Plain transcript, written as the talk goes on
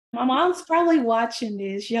My mom's probably watching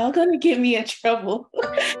this. Y'all gonna get me in trouble.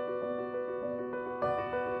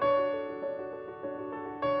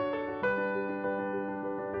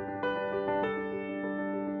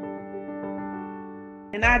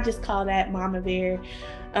 And I just call that Mama Bear.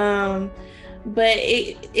 Um, but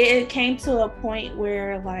it came to a point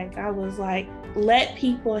where like I was like, let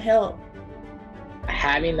people help.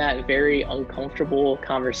 Having that very uncomfortable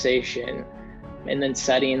conversation and then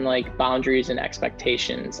setting like boundaries and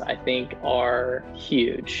expectations, I think are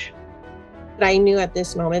huge. I knew at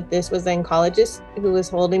this moment this was the oncologist who was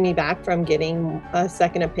holding me back from getting a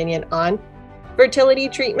second opinion on fertility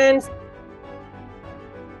treatments.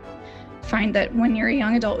 Find that when you're a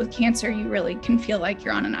young adult with cancer, you really can feel like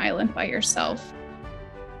you're on an island by yourself.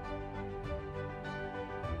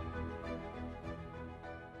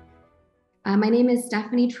 My name is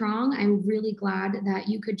Stephanie Trong. I'm really glad that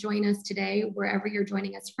you could join us today, wherever you're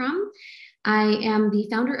joining us from. I am the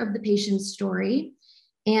founder of The Patient Story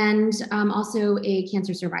and also a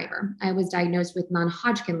cancer survivor. I was diagnosed with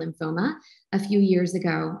non-Hodgkin lymphoma a few years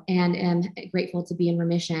ago and am grateful to be in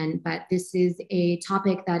remission. But this is a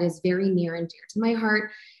topic that is very near and dear to my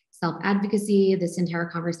heart. Self-advocacy, this entire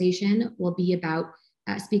conversation will be about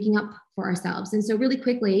speaking up for ourselves. And so really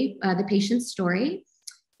quickly, The Patient Story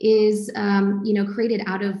is created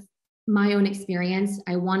out of my own experience.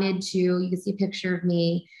 I wanted to, you can see a picture of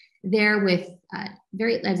me there with I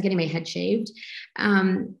was getting my head shaved.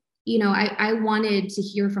 I wanted to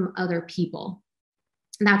hear from other people.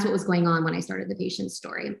 And that's what was going on when I started The Patient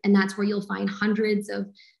Story. And that's where you'll find hundreds of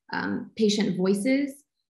patient voices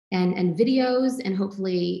and videos, and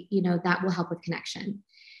hopefully, that will help with connection.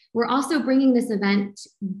 We're also bringing this event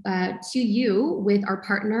to you with our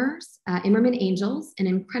partners, Immerman Angels, an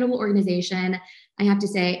incredible organization. I have to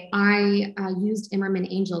say, I used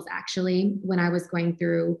Immerman Angels actually when I was going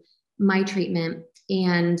through my treatment.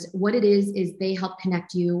 And what it is they help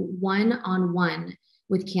connect you one-on-one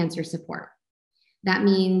with cancer support. That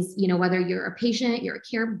means, whether you're a patient, you're a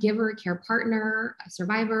caregiver, care partner, a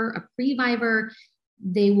survivor, a pre-vivor,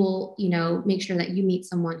 they will, make sure that you meet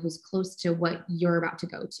someone who's close to what you're about to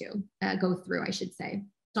go through, I should say.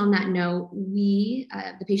 So on that note, we,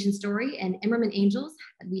 The Patient Story and Immerman Angels,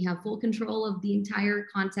 we have full control of the entire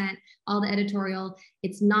content, all the editorial.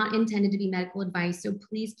 It's not intended to be medical advice. So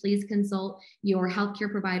please consult your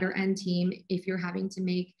healthcare provider and team if you're having to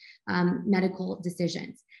make medical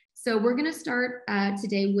decisions. So we're going to start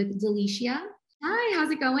today with Delicia. Hi, how's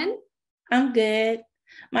it going? I'm good.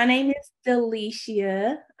 My name is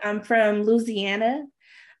Delicia. I'm from Louisiana.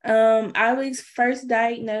 I was first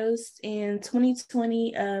diagnosed in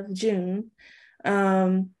 2020 of June,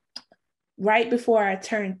 right before I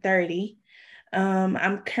turned 30.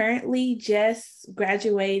 I'm currently just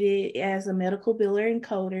graduated as a medical biller and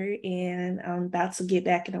coder, and I'm about to get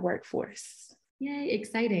back in the workforce. Yay,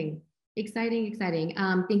 exciting. Thank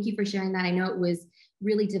you for sharing that. I know it was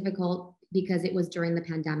really difficult because it was during the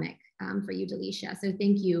pandemic for you, Delicia. So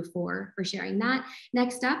thank you for sharing that.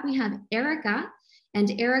 Next up, we have Erica.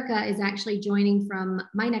 And Erica is actually joining from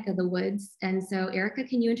my neck of the woods. And so Erica,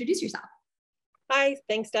 can you introduce yourself? Hi,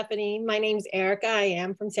 thanks, Stephanie. My name's Erica. I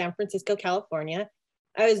am from San Francisco, California.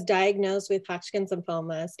 I was diagnosed with Hodgkin's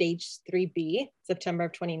lymphoma, stage 3B, September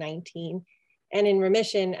of 2019, and in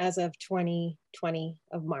remission as of 2020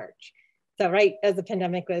 of March. So right as the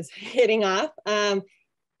pandemic was hitting off.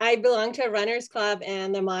 I belong to a runners club,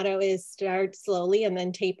 and the motto is start slowly and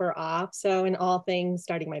then taper off. So in all things,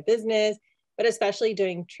 starting my business, but especially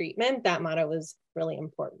doing treatment, that motto was really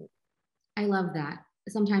important. I love that.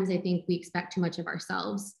 Sometimes I think we expect too much of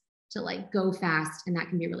ourselves to go fast, and that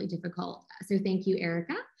can be really difficult. So thank you,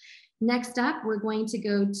 Erica. Next up, we're going to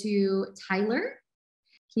go to Tyler.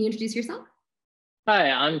 Can you introduce yourself?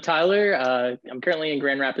 Hi, I'm Tyler. I'm currently in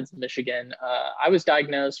Grand Rapids, Michigan. I was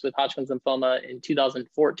diagnosed with Hodgkin's lymphoma in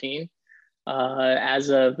 2014. As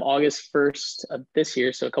of August 1st of this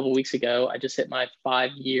year, so a couple of weeks ago, I just hit my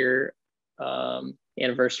 5-year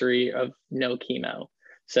anniversary of no chemo.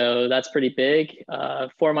 So that's pretty big.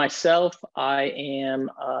 For myself, I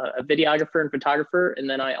am a videographer and photographer, and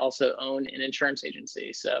then I also own an insurance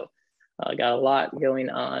agency. So I got a lot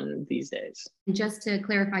going on these days. And just to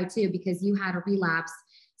clarify too, because you had a relapse,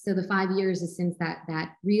 so the 5 years is since that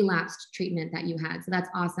relapsed treatment that you had. So that's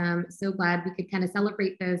awesome. So glad we could kind of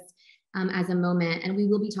celebrate this as a moment. And we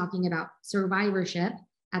will be talking about survivorship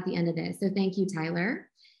at the end of this. So thank you, Tyler.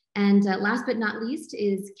 And last but not least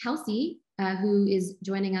is Kelsey, who is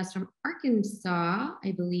joining us from Arkansas,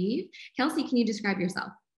 I believe. Kelsey, can you describe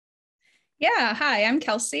yourself? Yeah, hi, I'm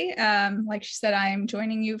Kelsey. Like she said, I'm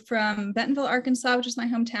joining you from Bentonville, Arkansas, which is my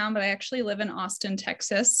hometown, but I actually live in Austin,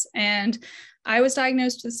 Texas. And I was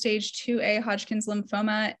diagnosed with stage 2A Hodgkin's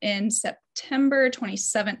lymphoma in September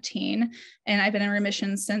 2017, and I've been in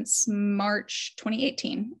remission since March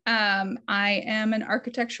 2018. I am an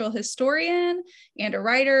architectural historian and a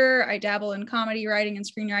writer. I dabble in comedy writing and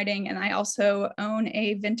screenwriting, and I also own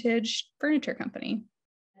a vintage furniture company.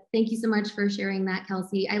 Thank you so much for sharing that,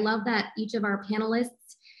 Kelsey. I love that each of our panelists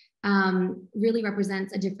really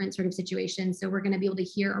represents a different sort of situation. So we're going to be able to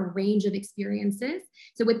hear a range of experiences.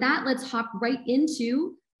 So with that, let's hop right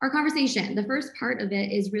into our conversation. The first part of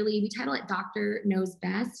it is really, we title it Doctor Knows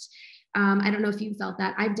Best. I don't know if you felt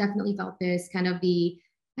that. I've definitely felt this kind of I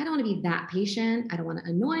don't want to be that patient. I don't want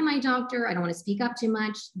to annoy my doctor. I don't want to speak up too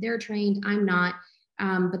much. They're trained, I'm not.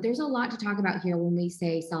 But there's a lot to talk about here when we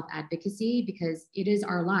say self-advocacy, because it is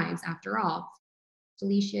our lives after all.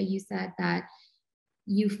 Alicia, you said that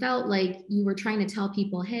you felt like you were trying to tell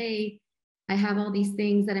people, hey, I have all these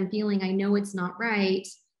things that I'm feeling. I know it's not right.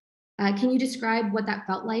 Can you describe what that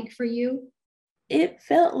felt like for you? It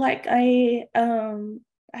felt like I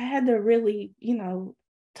had to really,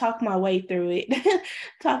 talk my way through it,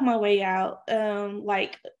 talk my way out,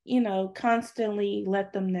 constantly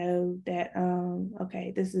let them know that,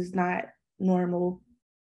 okay, this is not normal.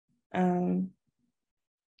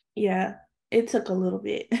 Yeah, it took a little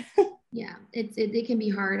bit. Yeah, it can be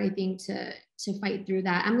hard, I think, to fight through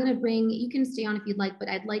that. I'm going to you can stay on if you'd like, but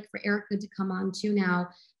I'd like for Erica to come on too now,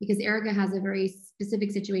 because Erica has a very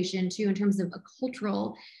specific situation too, in terms of a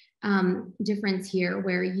cultural difference here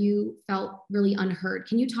where you felt really unheard.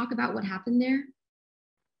 Can you talk about what happened there?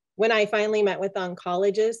 When I finally met with the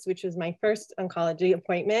oncologist, which was my first oncology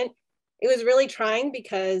appointment, it was really trying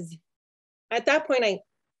because at that point, I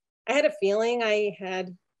had a feeling I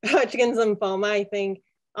had Hodgkin's lymphoma. I think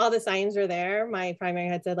all the signs were there. My primary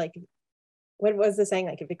had said, like, what was the saying?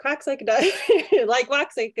 Like, if it quacks like a duck, like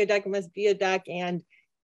walks like a duck, it must be a duck. And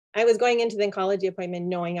I was going into the oncology appointment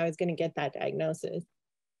knowing I was going to get that diagnosis.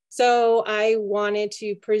 So I wanted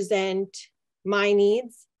to present my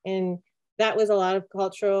needs, and that was a lot of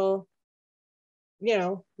cultural,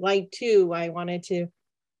 like too. I wanted to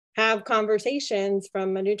have conversations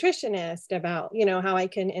from a nutritionist about, how I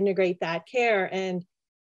can integrate that care. And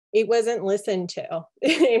it wasn't listened to.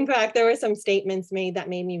 In fact, there were some statements made that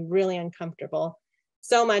made me really uncomfortable.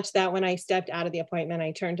 So much that when I stepped out of the appointment,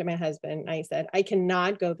 I turned to my husband and I said, I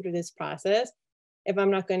cannot go through this process if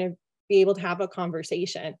I'm not going to be able to have a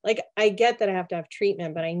conversation. Like, I get that I have to have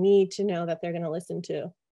treatment, but I need to know that they're going to listen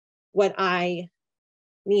to what I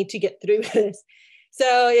need to get through this.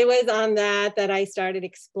 So it was on that I started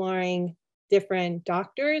exploring different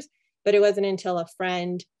doctors, but it wasn't until a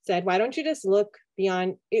friend said, why don't you just look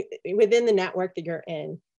beyond within the network that you're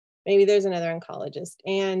in? Maybe there's another oncologist.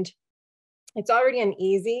 And it's already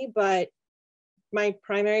uneasy, but my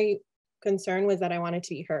primary concern was that I wanted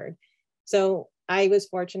to be heard. So I was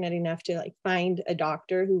fortunate enough to find a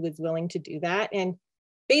doctor who was willing to do that. And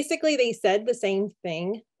basically they said the same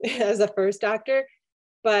thing as the first doctor,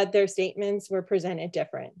 but their statements were presented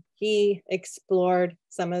different. He explored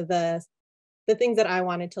some of the things that I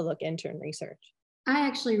wanted to look into and research. I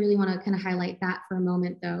actually really want to kind of highlight that for a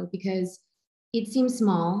moment though, because it seems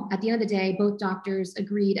small. At the end of the day, both doctors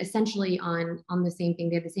agreed essentially on the same thing.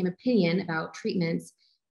 They had the same opinion about treatments,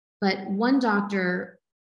 but one doctor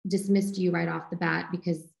dismissed you right off the bat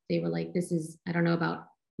because they were like, this is, I don't know about,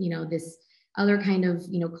 this other kind of,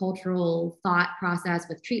 cultural thought process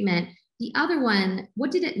with treatment. The other one, what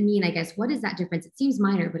did it mean, I guess? What is that difference? It seems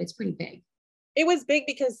minor, but it's pretty big. It was big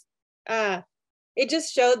because it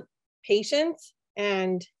just showed patience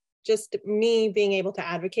and just me being able to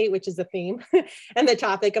advocate, which is the theme and the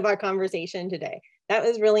topic of our conversation today. That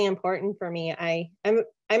was really important for me. I'm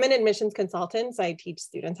an admissions consultant, so I teach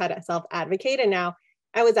students how to self-advocate. And now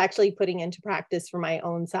I was actually putting into practice for my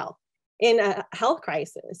own self in a health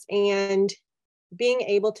crisis, and being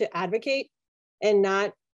able to advocate and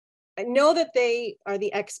not know that they are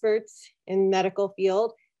the experts in medical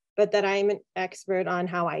field, but that I'm an expert on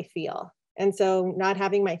how I feel. And so not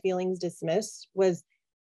having my feelings dismissed was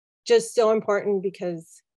just so important,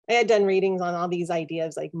 because I had done readings on all these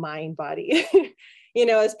ideas like mind, body,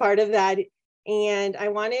 as part of that. And I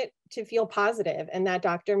wanted to feel positive. And that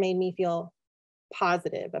doctor made me feel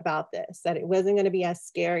positive about this, that it wasn't going to be as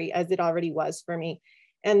scary as it already was for me.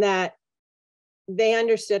 And that they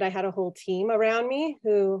understood I had a whole team around me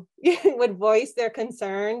who would voice their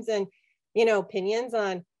concerns and, opinions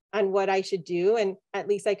on what I should do. And at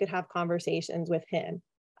least I could have conversations with him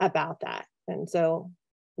about that. And so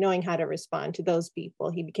knowing how to respond to those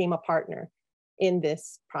people, he became a partner in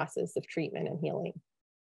this process of treatment and healing.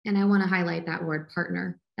 And I want to highlight that word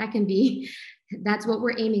partner. That can be, that's what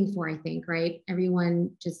we're aiming for, I think, right?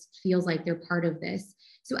 Everyone just feels like they're part of this.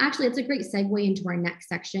 So actually, it's a great segue into our next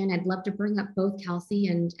section. I'd love to bring up both Kelsey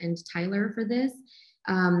and Tyler for this.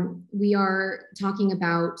 We are talking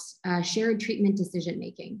about shared treatment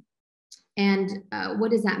decision-making. And what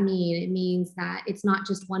does that mean? It means that it's not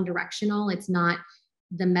just one directional. It's not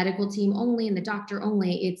the medical team only and the doctor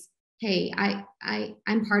only. It's, hey,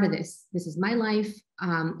 I'm part of this. This is my life.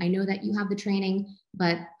 I know that you have the training,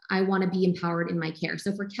 but I want to be empowered in my care.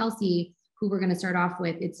 So for Kelsey, who we're going to start off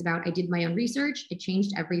with, it's about, I did my own research. It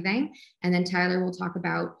changed everything. And then Tyler will talk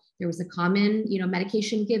about, there was a common,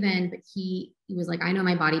 medication given, but he was like, I know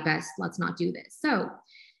my body best. Let's not do this. So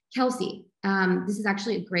Kelsey, this is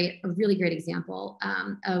actually a really great example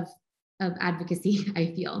of advocacy, I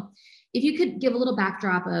feel. If you could give a little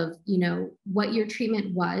backdrop of, what your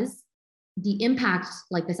treatment was, the impact,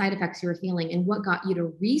 like the side effects you were feeling, and what got you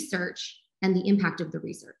to research and the impact of the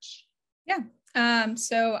research. Yeah.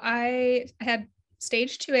 So I had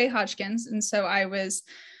stage 2A Hodgkin's. And so I was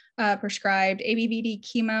prescribed ABVD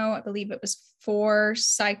chemo. I believe it was 4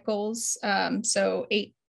 cycles. So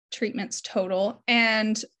 8 treatments total.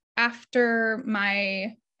 And after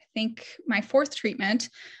my 4th treatment,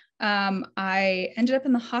 I ended up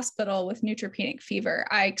in the hospital with neutropenic fever.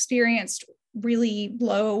 I experienced really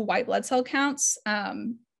low white blood cell counts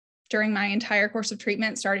during my entire course of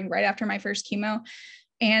treatment, starting right after my first chemo.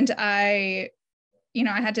 And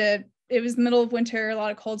it was the middle of winter, a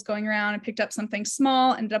lot of colds going around. I picked up something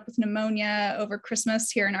small, ended up with pneumonia over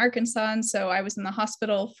Christmas here in Arkansas. And so I was in the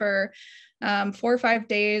hospital for 4 or 5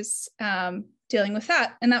 days dealing with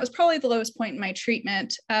that. And that was probably the lowest point in my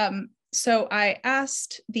treatment. So I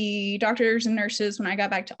asked the doctors and nurses when I got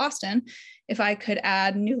back to Austin if I could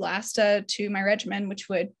add Neulasta to my regimen, which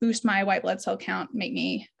would boost my white blood cell count, make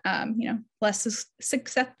me, less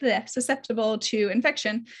susceptible to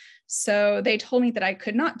infection. So they told me that I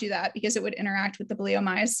could not do that because it would interact with the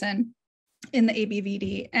bleomycin in the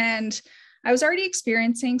ABVD. And I was already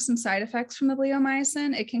experiencing some side effects from the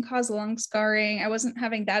bleomycin. It can cause lung scarring. I wasn't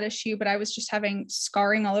having that issue, but I was just having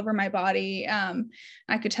scarring all over my body.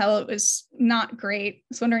 I could tell it was not great. I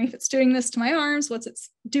was wondering if it's doing this to my arms, what's it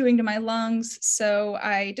doing to my lungs. So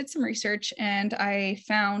I did some research and I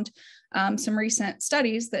found some recent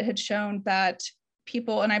studies that had shown that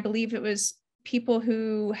people, and I believe it was people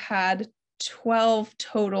who had 12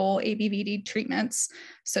 total ABVD treatments,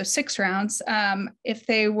 so 6 rounds, if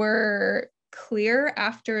they were clear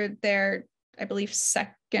after their, I believe,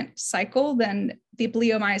 second cycle, then the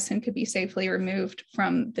bleomycin could be safely removed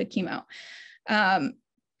from the chemo.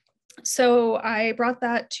 So I brought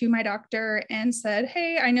that to my doctor and said,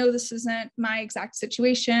 hey, I know this isn't my exact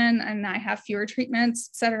situation and I have fewer treatments,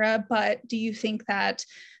 et cetera, but do you think that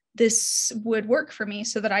this would work for me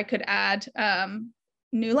so that I could add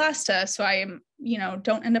Neulasta, so I am,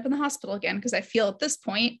 don't end up in the hospital again, because I feel at this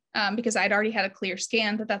point, because I'd already had a clear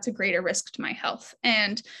scan, that that's a greater risk to my health.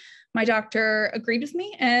 And my doctor agreed with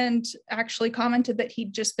me and actually commented that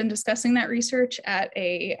he'd just been discussing that research at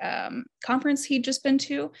a conference he'd just been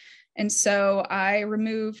to. And so I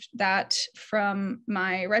removed that from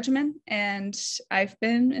my regimen and I've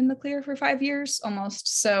been in the clear for 5 years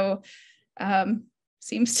almost. So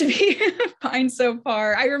seems to be fine so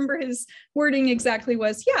far. I remember his wording exactly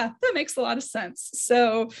was, yeah, that makes a lot of sense.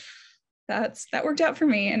 So that worked out for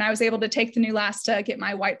me. And I was able to take the Neulasta, get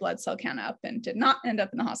my white blood cell count up, and did not end up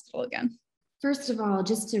in the hospital again. First of all,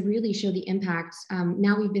 just to really show the impact,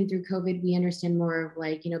 now we've been through COVID, we understand more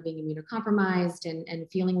of being immunocompromised and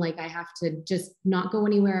feeling like I have to just not go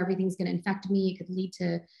anywhere. Everything's going to infect me. It could lead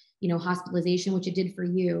to, hospitalization, which it did for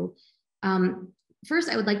you.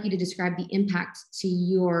 First, I would like you to describe the impact to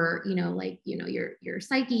your, your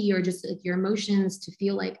psyche or just your emotions to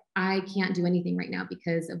feel like I can't do anything right now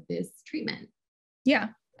because of this treatment. Yeah.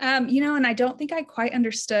 And I don't think I quite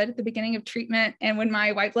understood at the beginning of treatment and when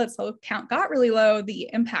my white blood cell count got really low,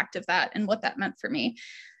 the impact of that and what that meant for me.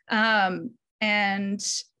 I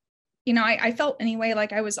felt anyway,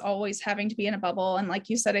 like I was always having to be in a bubble. And like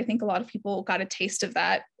you said, I think a lot of people got a taste of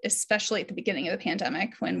that, especially at the beginning of the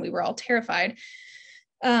pandemic when we were all terrified.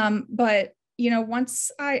 But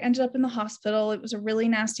once I ended up in the hospital, it was a really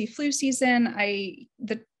nasty flu season.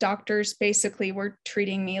 The doctors basically were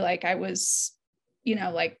treating me like I was,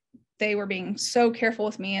 like they were being so careful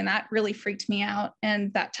with me, and that really freaked me out.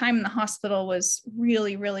 And that time in the hospital was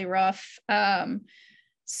really, really rough.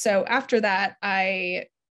 So after that,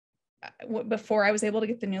 before I was able to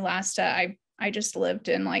get the Neulasta, I just lived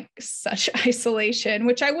in like such isolation,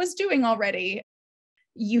 which I was doing already.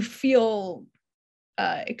 You feel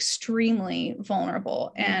extremely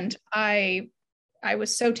vulnerable. And I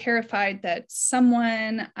was so terrified that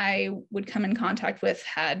someone I would come in contact with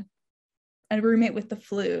had a roommate with the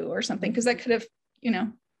flu or something, because that could have,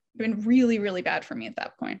 been really, really bad for me at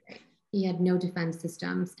that point. You had no defense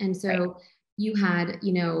systems. And so you had,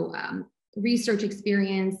 research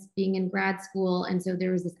experience being in grad school. And so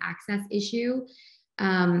there was this access issue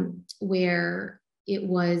where it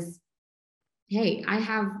was, hey, I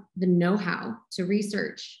have the know-how to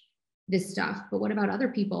research this stuff, but what about other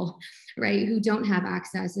people, right, who don't have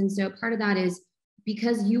access? And so part of that is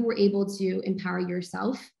because you were able to empower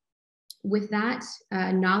yourself with that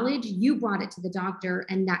knowledge, you brought it to the doctor,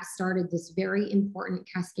 and that started this very important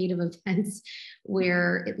cascade of events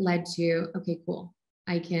where it led to, okay, cool,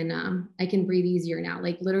 I can breathe easier now.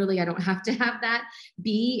 Like literally, I don't have to have that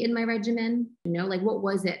be in my regimen. Like what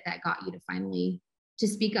was it that got you to finally to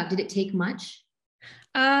speak up? Did it take much?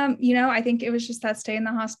 I think it was just that stay in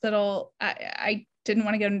the hospital. I didn't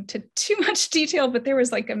want to go into too much detail, but there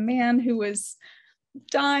was like a man who was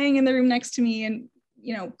dying in the room next to me and,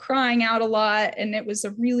 crying out a lot. And it was a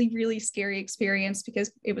really, really scary experience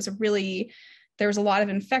because there was a lot of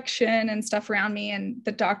infection and stuff around me. And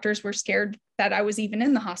the doctors were scared that I was even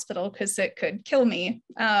in the hospital because it could kill me.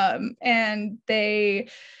 So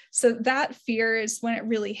that fear is when it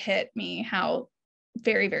really hit me, how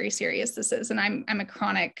very, very serious this is. And I'm a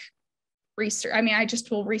chronic research. I just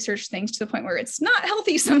will research things to the point where it's not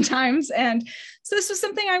healthy sometimes. And so this was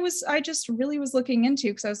something I just really was looking into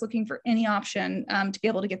because I was looking for any option to be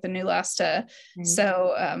able to get the Neulasta. Mm-hmm.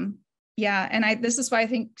 So and this is why I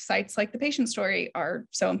think sites like the patient story are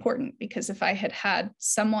so important, because if I had had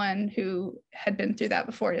someone who had been through that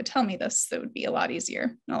before to tell me this, it would be a lot easier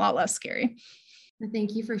and a lot less scary.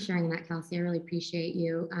 Thank you for sharing that, Kelsey. I really appreciate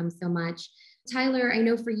you so much. Tyler, I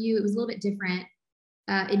know for you, it was a little bit different.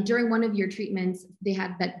 During one of your treatments, they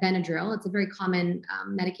had Benadryl. It's a very common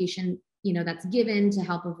medication, that's given to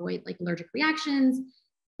help avoid like allergic reactions.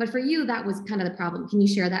 But for you, that was kind of the problem. Can you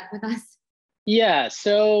share that with us? Yeah.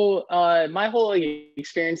 So my whole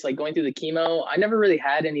experience, like going through the chemo, I never really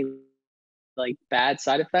had any like bad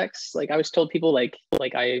side effects. Like I was told people like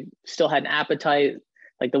I still had an appetite.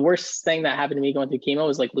 Like the worst thing that happened to me going through chemo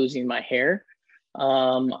was like losing my hair.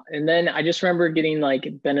 And then I just remember getting like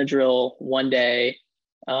Benadryl one day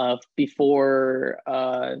before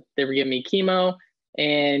they were giving me chemo,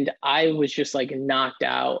 and I was just like knocked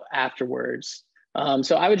out afterwards.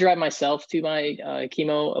 So I would drive myself to my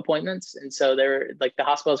chemo appointments, and so they're like the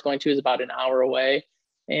hospital I was going to is about an hour away,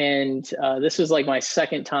 and this was like my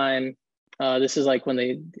second time. This is like when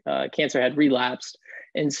the cancer had relapsed,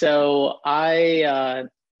 and so I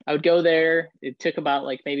would go there. It took about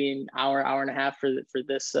like maybe an hour and a half for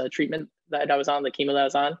this treatment that I was on, the chemo that I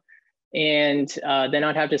was on. And then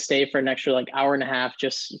I'd have to stay for an extra like hour and a half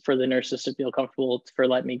just for the nurses to feel comfortable for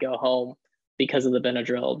letting me go home because of the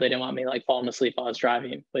Benadryl. They didn't want me like falling asleep while I was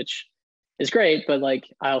driving, which is great. But like,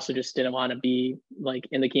 I also just didn't want to be like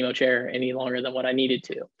in the chemo chair any longer than what I needed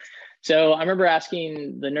to. So I remember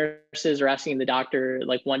asking the nurses or asking the doctor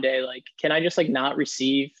like one day, like, can I just like not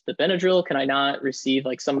receive the Benadryl? Can I not receive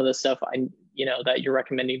like some of the stuff that you're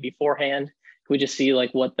recommending beforehand? Can we just see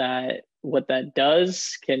like what that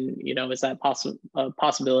does? Is that a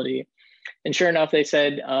possibility? And sure enough, they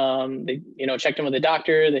said, they checked in with the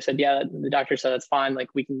doctor. They said, yeah, the doctor said that's fine. Like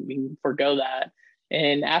we can forego that.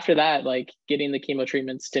 And after that, like getting the chemo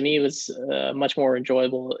treatments to me was a much more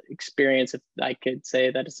enjoyable experience. If I could say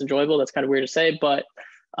that it's enjoyable, that's kind of weird to say, but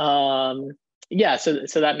so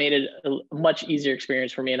that made it a much easier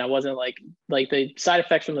experience for me. And I wasn't like the side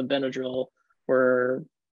effects from the Benadryl were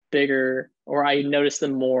bigger, or I noticed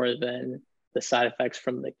them more than the side effects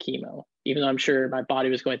from the chemo. Even though I'm sure my body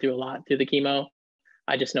was going through a lot through the chemo,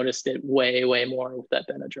 I just noticed it way, way more with that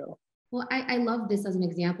Benadryl. Well, I love this as an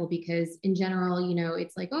example because in general,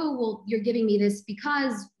 it's like, oh, well, you're giving me this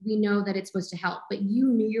because we know that it's supposed to help, but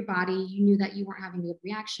you knew your body, you knew that you weren't having a good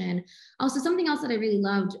reaction. Also, something else that I really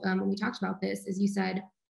loved when we talked about this is you said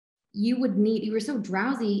you were so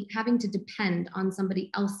drowsy having to depend on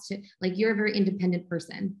somebody else to, like, you're a very independent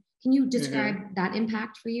person. Can you describe that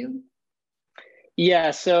impact for you?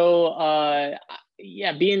 Yeah. So,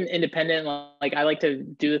 being independent, like I like to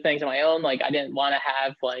do the things on my own. Like I didn't want to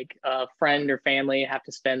have like a friend or family have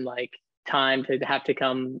to spend like time to have to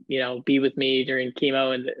come, be with me during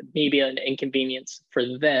chemo, and me be an inconvenience for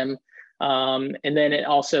them. And then it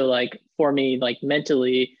also like for me, like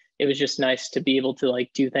mentally, it was just nice to be able to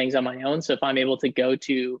like do things on my own. So if I'm able to go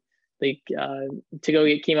to like to go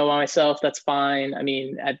get chemo by myself, that's fine. I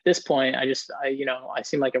mean, at this point, I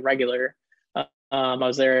seem like a regular. I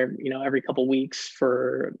was there, every couple of weeks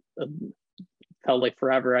for felt like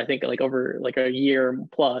forever. I think like over like a year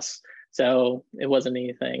plus. So it wasn't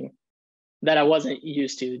anything that I wasn't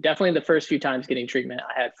used to. Definitely the first few times getting treatment,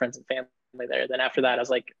 I had friends and family there. Then after that, I was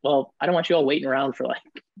like, well, I don't want you all waiting around for like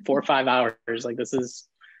 4 or 5 hours. Like this is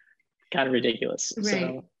kind of ridiculous. Right,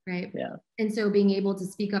 so, right. Yeah. And so being able to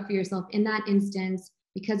speak up for yourself in that instance,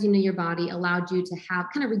 because you know your body, allowed you to have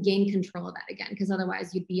kind of regain control of that again, because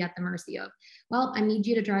otherwise you'd be at the mercy of, well, I need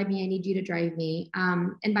you to drive me, I need you to drive me.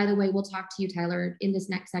 And by the way, we'll talk to you, Tyler, in this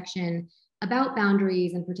next section about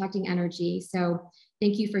boundaries and protecting energy. So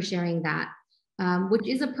thank you for sharing that, which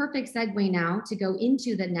is a perfect segue now to go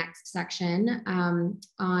into the next section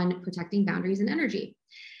on protecting boundaries and energy.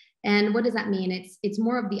 And what does that mean? It's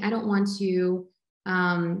more of the, I don't want to,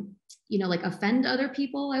 like offend other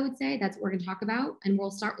people, I would say. That's what we're gonna talk about. And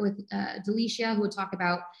we'll start with Delicia, who will talk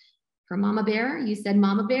about her mama bear. You said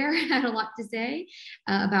mama bear had a lot to say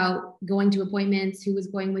about going to appointments, who was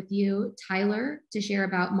going with you. Tyler to share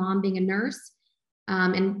about mom being a nurse,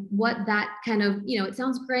 and what that kind of, it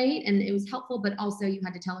sounds great and it was helpful, but also you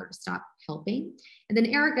had to tell her to stop helping. And then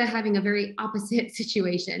Erica having a very opposite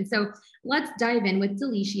situation. So let's dive in with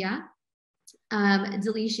Delicia.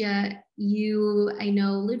 Delicia, you, I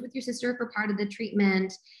know, lived with your sister for part of the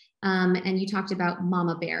treatment, and you talked about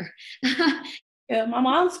mama bear. Yeah, my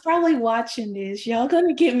mom's probably watching this. Y'all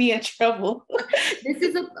gonna get me in trouble. This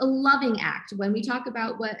is a loving act. When we talk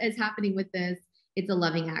about what is happening with this, it's a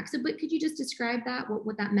loving act. So, but could you just describe that,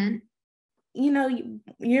 what that meant?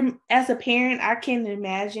 You're as a parent, I can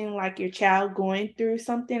imagine like your child going through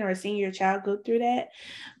something or seeing your child go through that.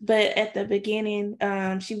 But at the beginning,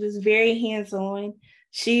 she was very hands-on.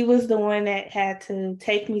 She was the one that had to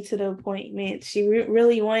take me to the appointment. She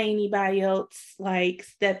really wanted anybody else like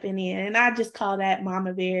stepping in. And I just call that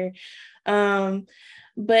mama bear. But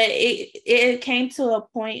it came to a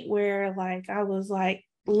point where like, I was like,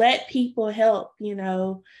 let people help,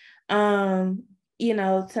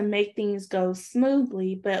 to make things go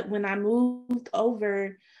smoothly. But when I moved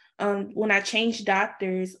over, when I changed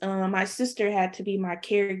doctors, my sister had to be my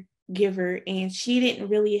caregiver, and she didn't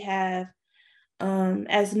really have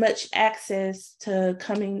as much access to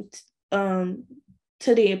coming to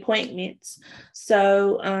the appointments.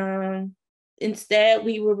 So instead,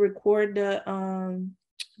 we would record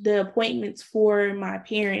the appointments for my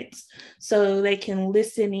parents so they can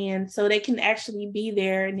listen in, so they can actually be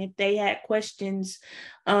there. And if they had questions,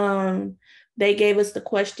 they gave us the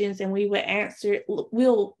questions and we would answer.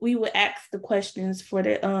 We would ask the questions for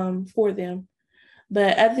them.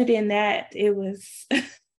 But other than that, it was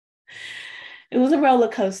it was a roller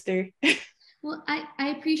coaster. Well, I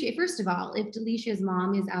appreciate, first of all, if Delicia's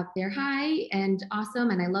mom is out there, hi, and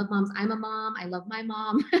awesome. And I love moms. I'm a mom. I love my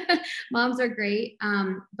mom. Moms are great.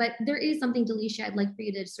 But there is something, Delicia, I'd like for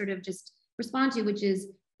you to sort of just respond to, which is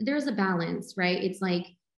there's a balance, right? It's like,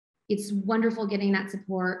 it's wonderful getting that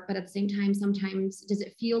support, but at the same time, sometimes does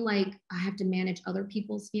it feel like I have to manage other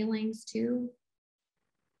people's feelings too?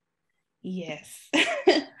 Yes,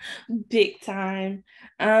 big time.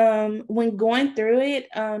 When going through it,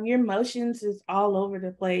 your emotions is all over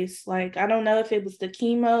the place. Like, I don't know if it was the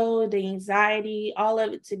chemo, the anxiety, all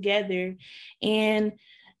of it together. And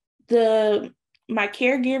my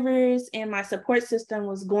caregivers and my support system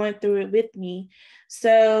was going through it with me.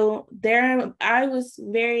 So I was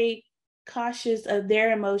very cautious of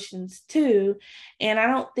their emotions too. And I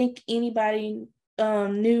don't think anybody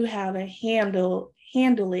knew how to handle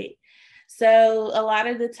it. So a lot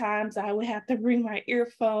of the times I would have to bring my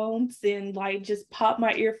earphones and like just pop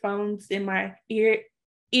my earphones in my ear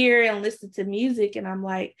and listen to music. And I'm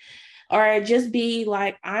like, or just be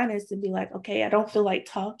like honest and be like, okay, I don't feel like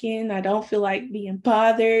talking. I don't feel like being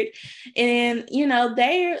bothered. And,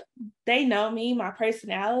 they know me, my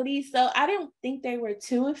personality. So I don't think they were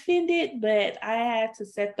too offended, but I had to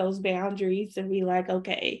set those boundaries and be like,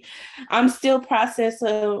 okay, I'm still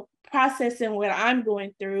processing what I'm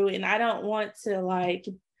going through. And I don't want to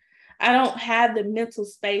I don't have the mental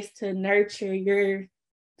space to nurture your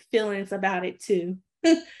feelings about it too.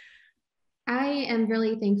 I am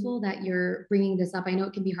really thankful that you're bringing this up. I know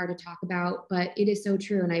it can be hard to talk about, but it is so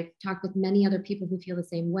true. And I've talked with many other people who feel the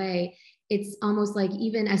same way. It's almost like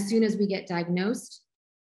even as soon as we get diagnosed,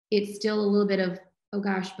 it's still a little bit of, oh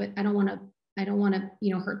gosh, but I don't want to,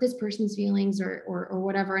 hurt this person's feelings or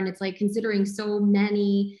whatever. And it's like considering so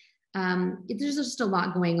many, there's just a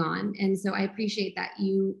lot going on. And so I appreciate that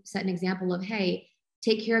you set an example of, hey,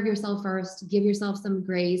 take care of yourself first, give yourself some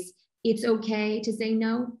grace. It's okay to say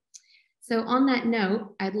no. So on that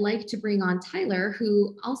note, I'd like to bring on Tyler,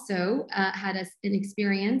 who also had an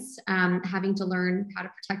experience having to learn how to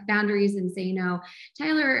protect boundaries and say no.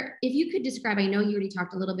 Tyler, if you could describe, I know you already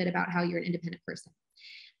talked a little bit about how you're an independent person.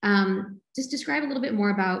 Just describe a little bit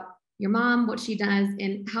more about your mom, what she does,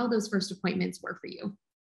 and how those first appointments were for you.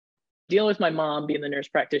 Dealing with my mom, being the nurse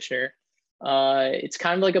practitioner, it's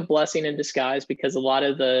kind of like a blessing in disguise, because a lot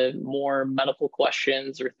of the more medical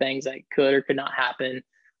questions or things that could or could not happen,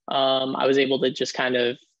 I was able to just kind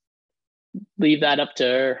of leave that up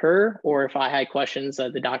to her. Or if I had questions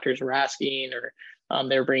that the doctors were asking or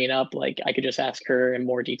they were bringing up, like I could just ask her in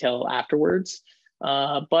more detail afterwards.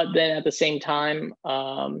 But then at the same time,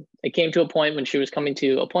 it came to a point when she was coming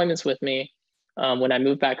to appointments with me when I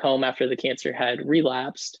moved back home after the cancer had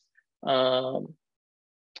relapsed. So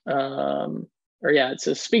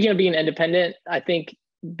speaking of being independent, I think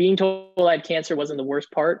being told I had cancer wasn't the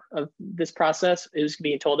worst part of this process. It was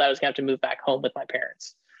being told I was going to have to move back home with my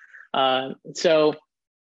parents. So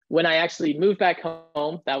when I actually moved back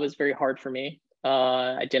home, that was very hard for me.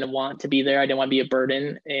 I didn't want to be there. I didn't want to be a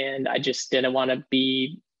burden, and I just didn't want to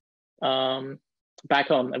be back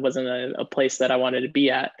home. It wasn't a place that I wanted to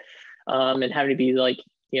be at, and having to be like,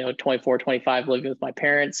 24, 25, living with my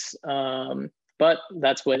parents. But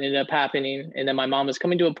that's what ended up happening. And then my mom was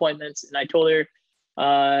coming to appointments, and I told her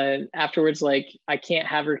afterwards, like, I can't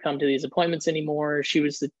have her come to these appointments anymore.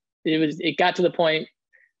 It got to the point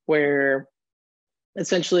where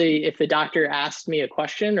essentially if the doctor asked me a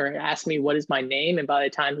question or asked me what is my name, and by the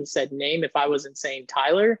time he said name, if I wasn't saying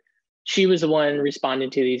Tyler, she was the one responding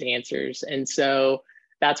to these answers. And so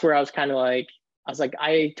that's where I was kind of like,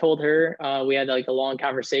 I told her, we had like a long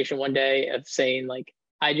conversation one day of saying, like,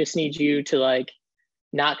 I just need you to like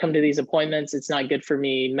not come to these appointments. It's not good for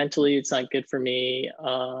me mentally. It's not good for me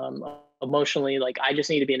emotionally. Like, I just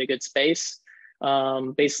need to be in a good space.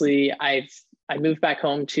 Basically, I moved back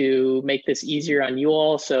home to make this easier on you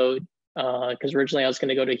all. So, because originally I was going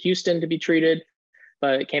to go to Houston to be treated,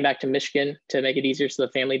 but it came back to Michigan to make it easier so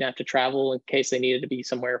the family didn't have to travel in case they needed to be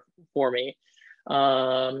somewhere for me.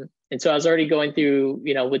 And so I was already going through,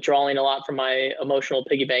 withdrawing a lot from my emotional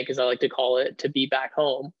piggy bank, as I like to call it, to be back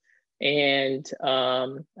home. And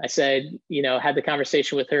I said, had the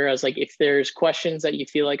conversation with her. I was like, if there's questions that you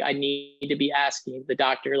feel like I need to be asking the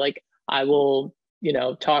doctor, like, I will,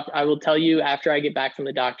 I will tell you after I get back from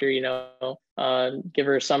the doctor, give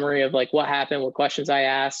her a summary of like what happened, what questions I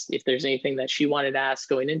asked. If there's anything that she wanted to ask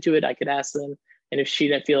going into it, I could ask them. And if she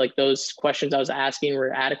didn't feel like those questions I was asking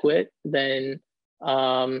were adequate, then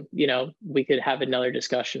we could have another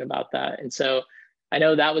discussion about that. And so I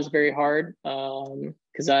know that was very hard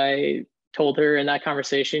because I told her in that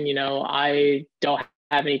conversation, I don't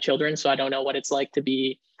have any children, so I don't know what it's like to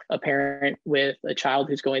be a parent with a child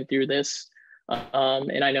who's going through this.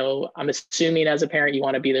 And I know, I'm assuming as a parent, you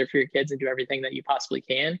want to be there for your kids and do everything that you possibly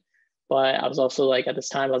can. But I was also like, at this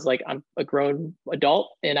time, I was like, I'm a grown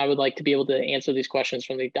adult and I would like to be able to answer these questions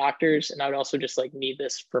from the doctors. And I would also just like need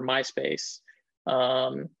this for my space.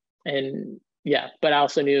 But I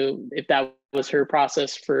also knew if that was her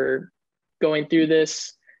process for going through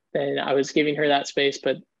this, then I was giving her that space,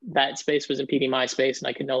 but that space was impeding my space and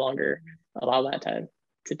I could no longer allow that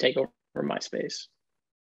to take over my space.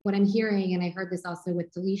 What I'm hearing, and I heard this also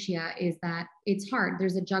with Delicia, is that it's hard.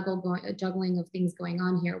 There's a juggling of things going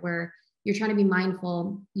on here where you're trying to be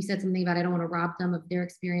mindful. You said something about, I don't want to rob them of their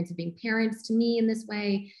experience of being parents to me in this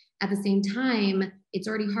way. At the same time, it's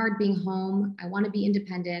already hard being home. I want to be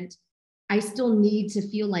independent. I still need to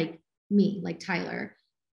feel like me, like Tyler.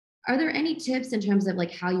 Are there any tips in terms of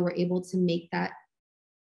like how you were able to make that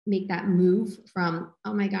move from,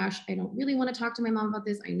 oh my gosh, I don't really want to talk to my mom about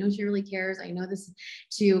this, I know she really cares, I know this,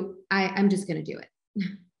 to I'm just going to do it?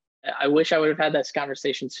 I wish I would have had this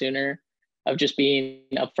conversation sooner of just being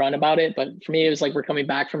upfront about it. But for me, it was like, we're coming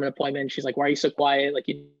back from an appointment. She's like, why are you so quiet? Like,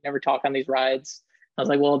 you never talk on these rides. I was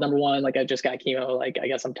like, well, number one, like I just got chemo, like I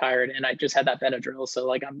guess I'm tired, and I just had that Benadryl, so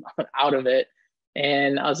like I'm out of it.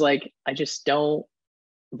 And I was like, I just don't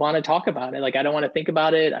want to talk about it. Like, I don't want to think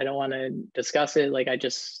about it. I don't want to discuss it. Like, I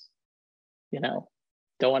just,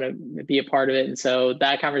 don't want to be a part of it. And so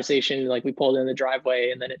that conversation, like, we pulled in the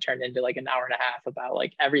driveway and then it turned into like an hour and a half about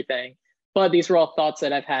like everything. But these were all thoughts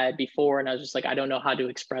that I've had before. And I was just like, I don't know how to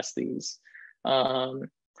express these. So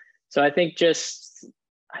I think just,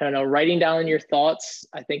 I don't know, writing down your thoughts,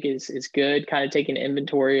 I think is good. Kind of taking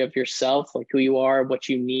inventory of yourself, like who you are, what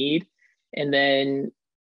you need. And then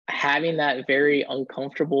having that very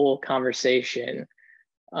uncomfortable conversation,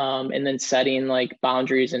 and then setting like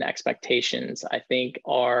boundaries and expectations, I think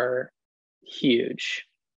are huge.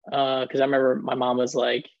 Because I remember my mom was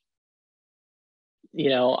like,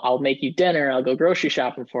 I'll make you dinner, I'll go grocery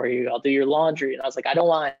shopping for you, I'll do your laundry. And I was like, I don't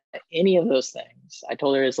want any of those things. I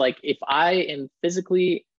told her, it's like, if I am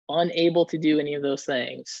physically unable to do any of those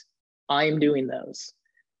things, I am doing those.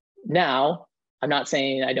 Now, I'm not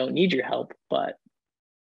saying I don't need your help, but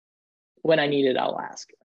when I need it, I'll ask.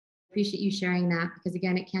 Appreciate you sharing that, because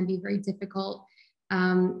again, it can be very difficult.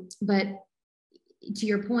 But to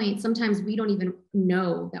your point, sometimes we don't even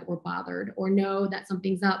know that we're bothered or know that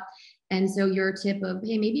something's up. And so your tip of,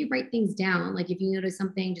 hey, maybe write things down. Like if you notice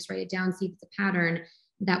something, just write it down, see if it's a pattern.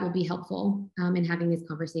 That will be helpful in having this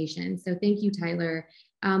conversation. So thank you, Tyler.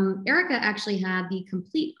 Erica actually had the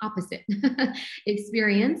complete opposite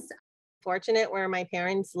experience. Fortunate where my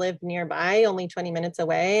parents lived nearby, only 20 minutes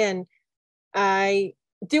away. And I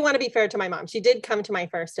do want to be fair to my mom. She did come to my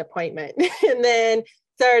first appointment and then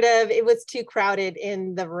sort of, it was too crowded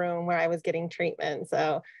in the room where I was getting treatment.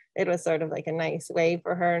 So it was sort of like a nice way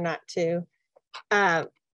for her not to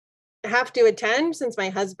have to attend, since my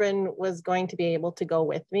husband was going to be able to go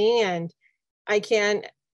with me. And I can't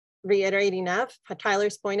reiterate enough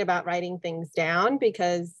Tyler's point about writing things down,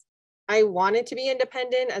 because I wanted to be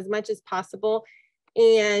independent as much as possible.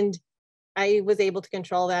 And I was able to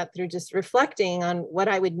control that through just reflecting on what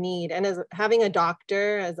I would need. And as having a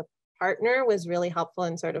doctor as a partner was really helpful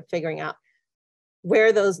in sort of figuring out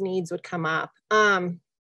where those needs would come up.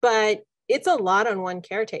 But it's a lot on one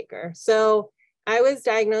caretaker. So I was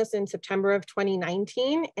diagnosed in September of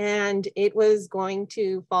 2019, and it was going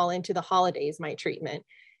to fall into the holidays, my treatment.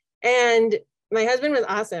 And my husband was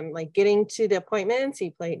awesome, like getting to the appointments. He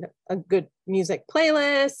played a good music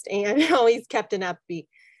playlist and always kept an upbeat,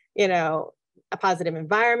 a positive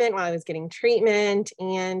environment while I was getting treatment.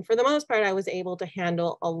 And for the most part, I was able to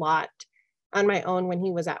handle a lot on my own when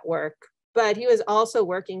he was at work. But he was also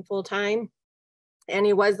working full time, and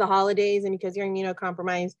it was the holidays. And because you're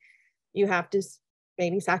immunocompromised, you have to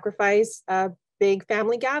maybe sacrifice a big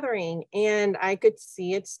family gathering. And I could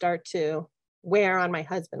see it start to wear on my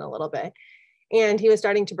husband a little bit. And he was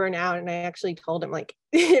starting to burn out. And I actually told him, like,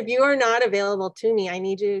 if you are not available to me, I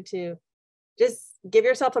need you to just give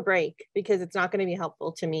yourself a break, because it's not going to be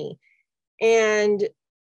helpful to me. And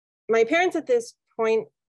my parents at this point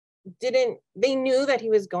they knew that he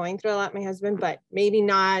was going through a lot, my husband, but maybe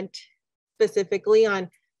not specifically on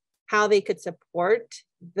how they could support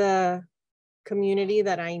the community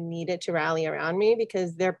that I needed to rally around me,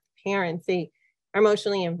 because their parents, they are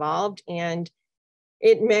emotionally involved, and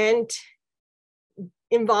it meant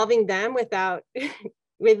involving them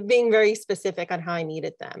with being very specific on how I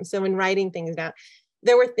needed them. So in writing things down,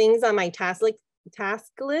 there were things on my task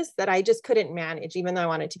list that I just couldn't manage, even though I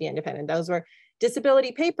wanted to be independent. Those were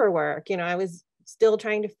disability paperwork. I was still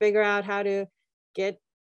trying to figure out how to get,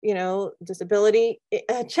 disability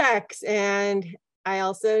checks. And I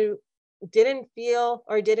also didn't feel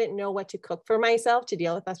or didn't know what to cook for myself to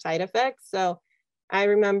deal with the side effects. So I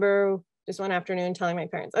remember just one afternoon telling my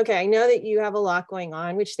parents, okay, I know that you have a lot going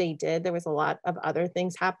on, which they did. There was a lot of other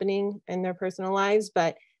things happening in their personal lives,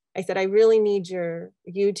 but I said, I really need you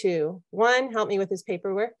to, one, help me with this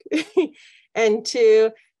paperwork, and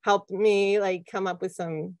two, help me come up with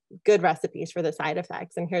some good recipes for the side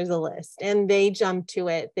effects. And here's a list. And they jumped to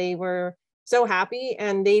it. They were so happy,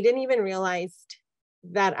 and they didn't even realize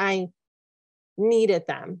that I needed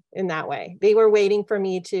them in that way. They were waiting for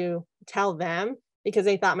me to tell them, because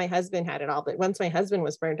they thought my husband had it all. But once my husband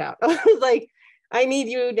was burned out, I was like, I need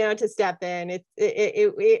you now to step in.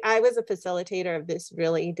 I was a facilitator of this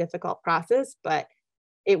really difficult process, but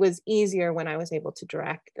it was easier when I was able to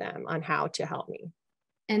direct them on how to help me.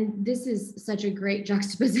 And this is such a great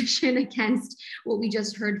juxtaposition against what we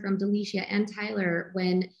just heard from Delicia and Tyler.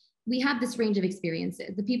 When we have this range of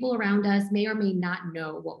experiences, the people around us may or may not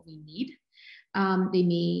know what we need. They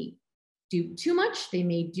may do too much, they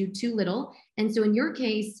may do too little. And so in your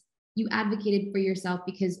case, you advocated for yourself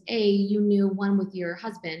because you knew, one, with your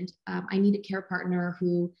husband, I need a care partner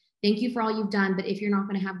who, thank you for all you've done, but if you're not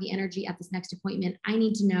going to have the energy at this next appointment, I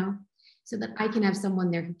need to know so that I can have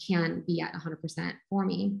someone there who can be at 100% for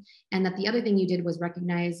me. And that the other thing you did was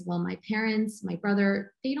recognize, well, my parents, my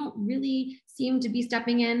brother, they don't really seem to be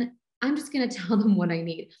stepping in. I'm just going to tell them what I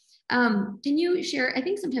need. Can you share? I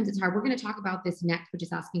think sometimes it's hard. We're going to talk about this next, which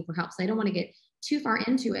is asking for help. So I don't want to get too far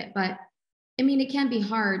into it, but I mean, it can be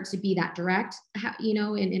hard to be that direct,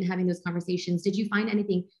 in having those conversations. Did you find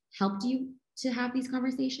anything helped you to have these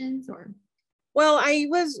conversations, or? Well, I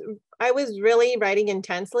was really writing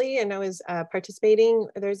intensely, and I was participating.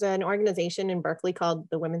 There's an organization in Berkeley called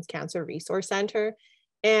the Women's Cancer Resource Center,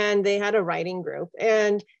 and they had a writing group.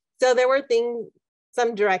 And so there were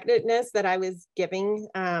some directedness that I was giving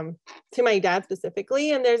to my dad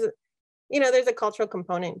specifically. And there's a cultural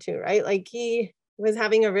component too, right? Like he was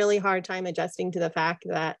having a really hard time adjusting to the fact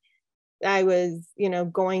that I was,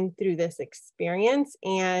 going through this experience,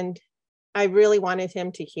 and I really wanted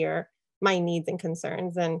him to hear my needs and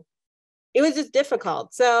concerns. And it was just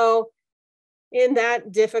difficult. So in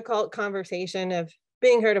that difficult conversation of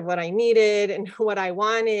being heard of what I needed and what I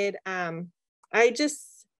wanted, I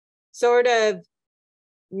just sort of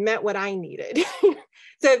met what I needed.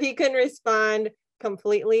 So if he couldn't respond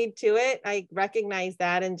completely to it, I recognized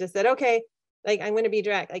that and just said, okay, like, I'm going to be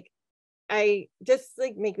direct. Like, I just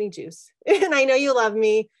like, make me juice. And I know you love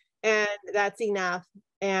me, and that's enough.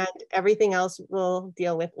 And everything else we'll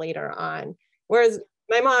deal with later on. Whereas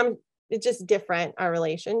my mom, it's just different, our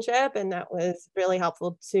relationship. And that was really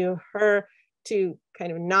helpful to her to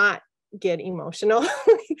kind of not get emotional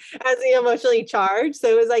as emotionally charged. So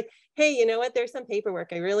it was like, hey, you know what? There's some paperwork.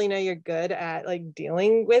 I really know you're good at like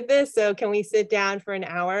dealing with this. So can we sit down for an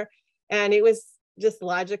hour? And it was just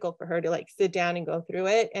logical for her to like sit down and go through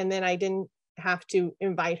it. And then I didn't have to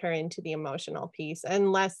invite her into the emotional piece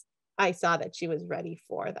unless I saw that she was ready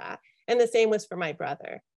for that. And the same was for my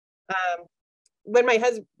brother. When my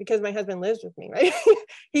husband, because my husband lives with me, right?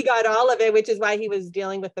 He got all of it, which is why he was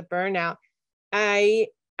dealing with the burnout. I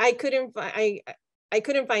couldn't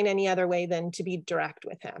find any other way than to be direct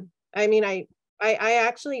with him. I mean, I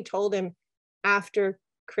actually told him after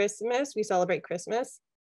Christmas, we celebrate Christmas.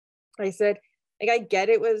 I said, like, I get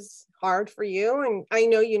it was hard for you, and I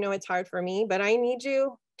know it's hard for me, but I need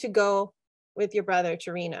you to go with your brother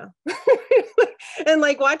to Reno and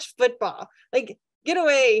like watch football, like get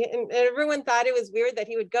away. And everyone thought it was weird that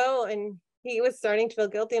he would go, and he was starting to feel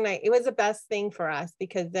guilty. And it was the best thing for us,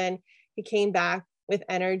 because then he came back with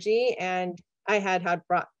energy, and I had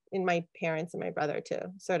brought in my parents and my brother to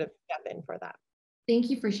sort of step in for that. Thank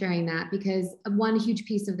you for sharing that, because one huge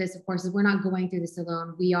piece of this, of course, is we're not going through this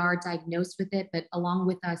alone. We are diagnosed with it, but along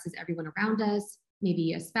with us is everyone around us,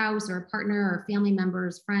 maybe a spouse or a partner or family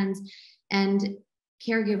members, friends, and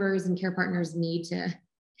caregivers and care partners need to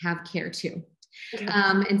have care too.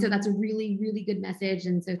 And so that's a really, really good message.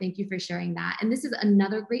 And so thank you for sharing that. And this is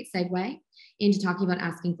another great segue into talking about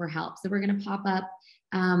asking for help. So we're going to pop up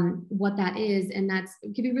what that is. And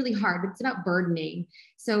it can be really hard, but it's about burdening.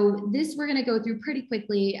 So this we're going to go through pretty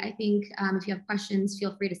quickly. I think if you have questions,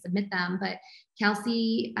 feel free to submit them. But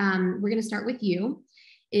Kelsey, we're going to start with you.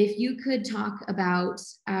 If you could talk about,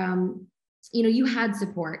 you had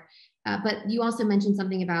support, but you also mentioned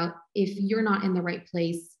something about if you're not in the right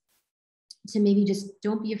place, to maybe just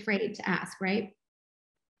don't be afraid to ask, right?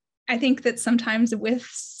 I think that sometimes with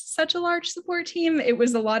such a large support team, it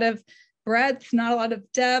was a lot of breadth, not a lot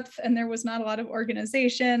of depth, and there was not a lot of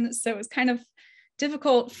organization. So it was kind of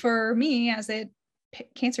difficult for me as a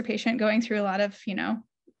cancer patient going through a lot of,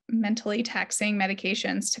 mentally taxing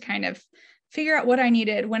medications to kind of figure out what I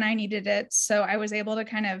needed when I needed it. So I was able to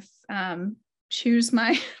kind of choose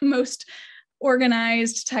my most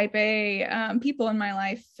organized type A people in my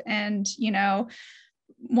life. And,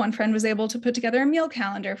 one friend was able to put together a meal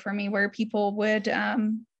calendar for me where people would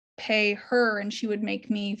pay her and she would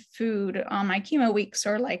make me food on my chemo weeks,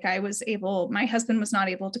 or like my husband was not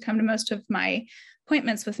able to come to most of my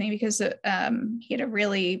appointments with me because he had a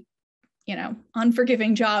really,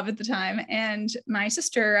 unforgiving job at the time. And my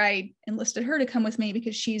sister, I enlisted her to come with me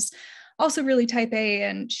because she's also really type A,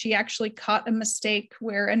 and she actually caught a mistake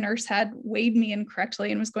where a nurse had weighed me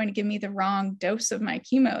incorrectly and was going to give me the wrong dose of my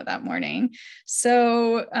chemo that morning.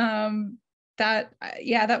 So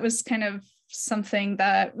that was kind of something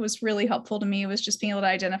that was really helpful to me, was just being able to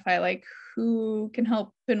identify like who can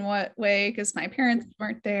help in what way, because my parents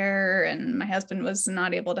weren't there and my husband was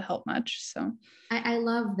not able to help much. So I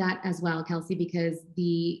love that as well, Kelsey, because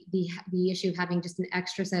the issue of having just an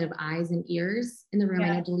extra set of eyes and ears in the room, I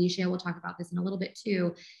know Delicia will talk about this in a little bit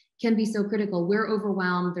too, can be so critical. We're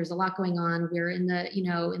overwhelmed. There's a lot going on. We're in the,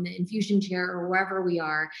 in the infusion chair or wherever we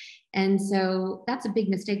are. And so that's a big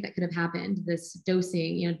mistake that could have happened, this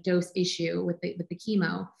dosing, dose issue with the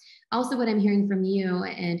chemo. Also, what I'm hearing from you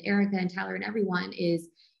and Erica and Tyler and everyone is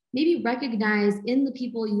maybe recognize in the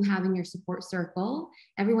people you have in your support circle,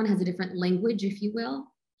 everyone has a different language, if you will.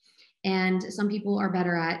 And some people are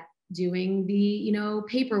better at doing the,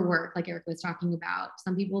 paperwork, like Erica was talking about.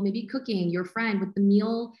 Some people maybe cooking, your friend with the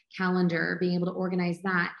meal calendar, being able to organize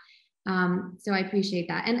that. So I appreciate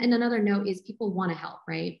that. And another note is people want to help,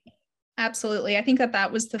 right? Absolutely. I think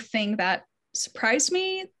that was the thing that surprised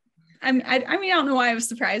me. I mean, I don't know why I was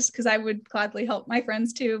surprised, because I would gladly help my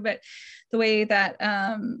friends too, but the way that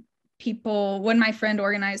people, when my friend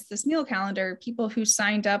organized this meal calendar, people who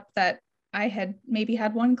signed up that I had maybe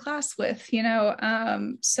had one class with,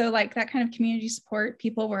 so like that kind of community support,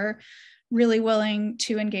 people were really willing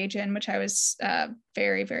to engage in, which I was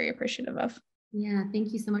very, very appreciative of. Yeah,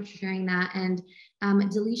 thank you so much for sharing that. And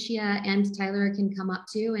Delicia and Tyler can come up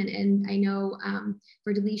too. And I know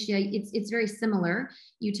for Delicia, it's very similar.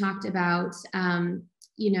 You talked about,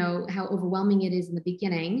 how overwhelming it is in the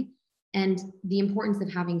beginning and the importance of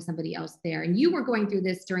having somebody else there. And you were going through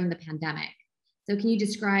this during the pandemic. So can you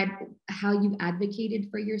describe how you advocated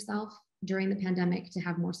for yourself during the pandemic to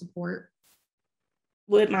have more support?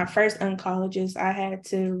 With my first oncologist, I had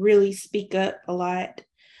to really speak up a lot.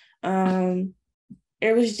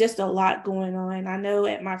 There was just a lot going on. I know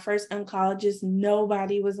at my first oncologist,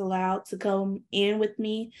 nobody was allowed to come in with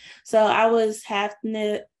me. So I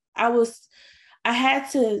had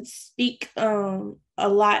to speak a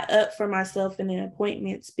lot up for myself in the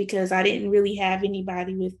appointments because I didn't really have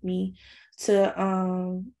anybody with me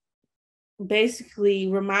to basically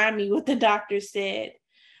remind me what the doctor said.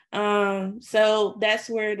 So that's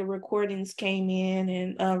where the recordings came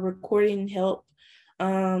in, and recording helped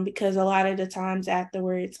because a lot of the times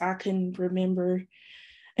afterwards I couldn't remember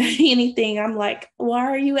anything. I'm like, why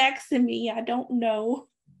are you asking me? I don't know.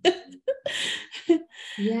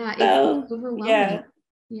 Yeah, So, it's overwhelming. yeah.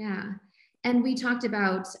 Yeah. And we talked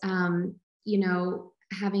about,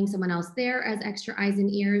 having someone else there as extra eyes and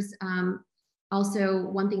ears. Also,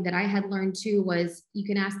 one thing that I had learned too was you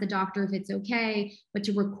can ask the doctor if it's okay, but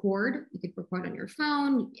to record, you could record on your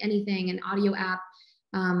phone, anything, an audio app,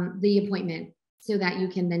 the appointment, so that you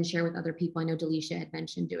can then share with other people. I know Delicia had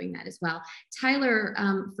mentioned doing that as well. Tyler,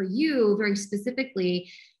 for you very specifically,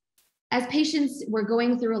 as patients, we're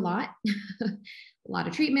going through a lot, a lot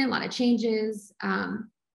of treatment, a lot of changes.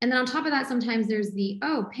 And then on top of that, sometimes there's the,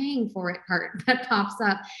 paying for it part that pops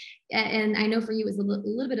up. And I know for you, it was a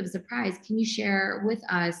little bit of a surprise. Can you share with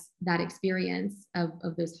us that experience of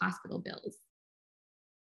those hospital bills?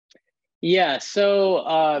 Yeah.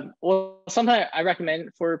 So, something I recommend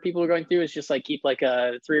for people who are going through is just like keep like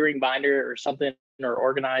a 3-ring binder or something, or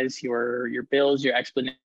organize your bills, your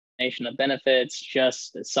explanation of benefits,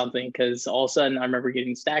 just something, because all of a sudden I remember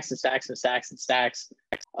getting stacks and stacks and stacks and stacks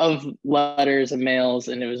of letters and mails,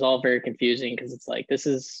 and it was all very confusing because it's like, this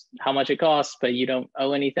is how much it costs, but you don't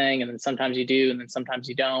owe anything, and then sometimes you do, and then sometimes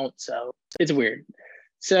you don't. So it's weird.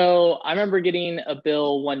 So I remember getting a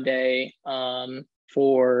bill one day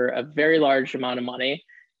for a very large amount of money,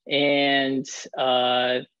 and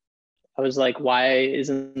I was like, why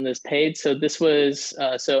isn't this paid? So this was,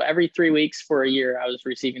 so every 3 weeks for a year, I was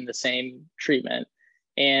receiving the same treatment.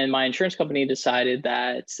 And my insurance company decided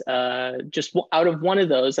that just out of one of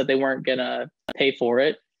those that they weren't gonna pay for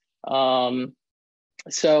it.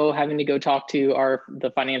 So having to go talk to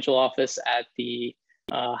the financial office at the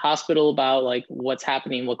hospital about like what's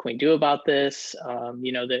happening, what can we do about this?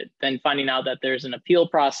 Then finding out that there's an appeal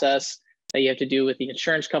process that you have to do with the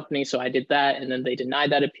insurance company. So I did that, and then they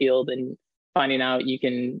denied that appeal. Then finding out you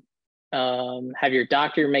can have your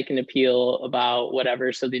doctor make an appeal about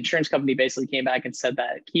whatever. So the insurance company basically came back and said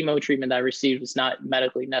that chemo treatment that I received was not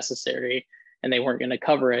medically necessary, and they weren't going to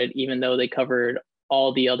cover it, even though they covered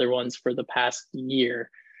all the other ones for the past year.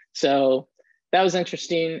 So that was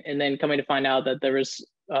interesting. And then coming to find out that there was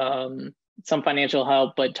some financial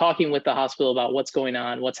help, but talking with the hospital about what's going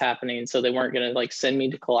on, what's happening. So they weren't going to like send me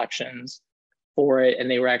to collections for it. And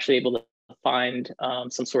they were actually able to find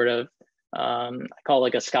some sort of, I call it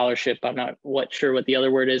like a scholarship. I'm not sure what the other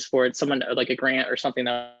word is for it. Someone like a grant or something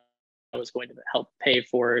that was going to help pay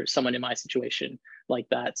for someone in my situation like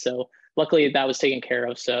that. So luckily that was taken care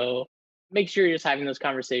of. So make sure you're just having those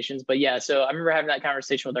conversations. But yeah, so I remember having that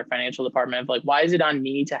conversation with our financial department of like, why is it on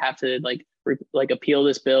me to have to like appeal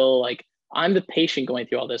this bill? Like, I'm the patient going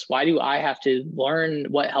through all this. Why do I have to learn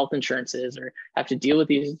what health insurance is or have to deal with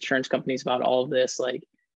these insurance companies about all of this? Like,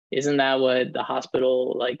 isn't that what the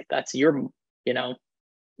hospital, like, that's your,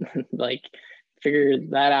 like, figure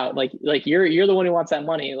that out. Like you're the one who wants that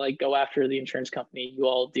money. Like, go after the insurance company. You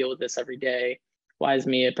all deal with this every day. Why is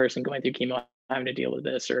me, a person going through chemo, having to deal with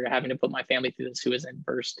this, or having to put my family through this who isn't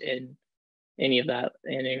versed in any of that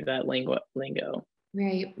lingo?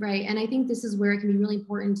 Right. And I think this is where it can be really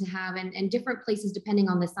important to have, and different places, depending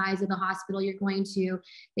on the size of the hospital you're going to,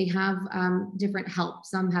 they have different help.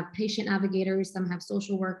 Some have patient navigators, some have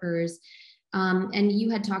social workers. And you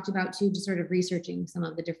had talked about too, just sort of researching some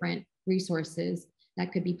of the different resources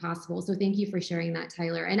that could be possible. So thank you for sharing that,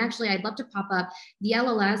 Tyler. And actually, I'd love to pop up the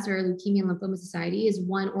LLS, or Leukemia and Lymphoma Society, is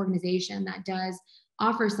one organization that does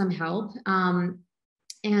offer some help. And,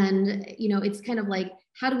 it's kind of like,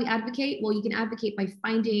 how do we advocate? Well, you can advocate by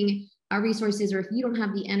finding resources, or if you don't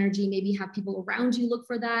have the energy, maybe have people around you look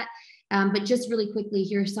for that. But just really quickly,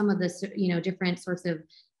 here's some of the, different sorts of,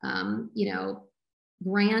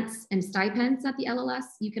 grants and stipends that the LLS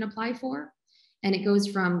you can apply for. And it goes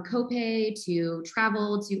from copay to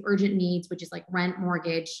travel to urgent needs, which is like rent,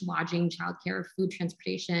 mortgage, lodging, childcare, food,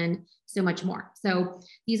 transportation, so much more. So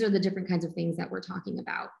these are the different kinds of things that we're talking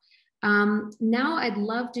about. Now I'd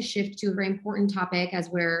love to shift to a very important topic as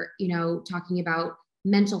we're, talking about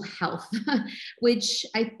mental health, which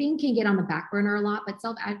I think can get on the back burner a lot, but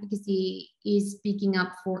self-advocacy is speaking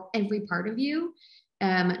up for every part of you,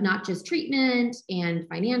 not just treatment and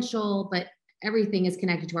financial, but everything is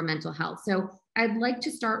connected to our mental health. So I'd like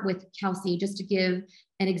to start with Kelsey, just to give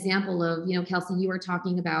an example of, Kelsey, you were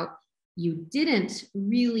talking about you didn't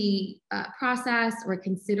really process or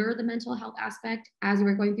consider the mental health aspect as you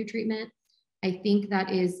were going through treatment. I think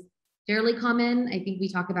that is fairly common. I think we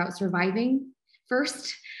talk about surviving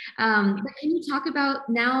first. But can you talk about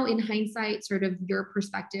now in hindsight, sort of your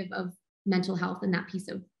perspective of mental health and that piece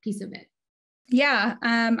of it? Yeah.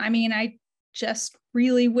 I just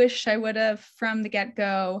really wish I would have from the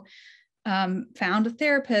get-go found a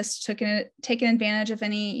therapist, taken advantage of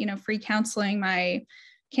any, free counseling my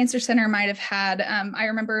cancer center might have had. I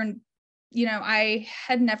remember, I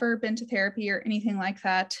had never been to therapy or anything like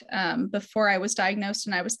that before I was diagnosed,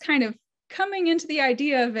 and I was kind of coming into the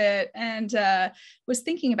idea of it and was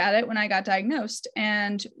thinking about it when I got diagnosed.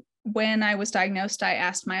 And when I was diagnosed, I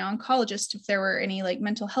asked my oncologist if there were any like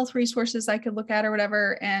mental health resources I could look at or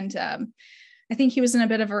whatever. And I think he was in a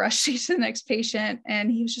bit of a rush to the next patient. And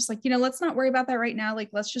he was just like, let's not worry about that right now.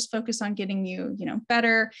 Like, let's just focus on getting you,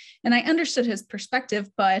 better. And I understood his perspective,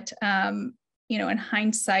 but, in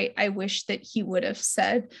hindsight, I wish that he would have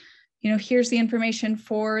said, here's the information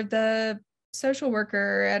for the social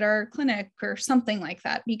worker at our clinic or something like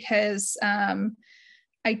that, because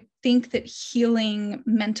I think that healing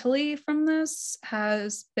mentally from this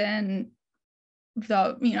has been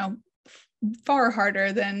far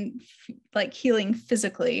harder than like healing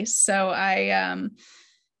physically. So I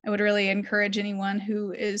would really encourage anyone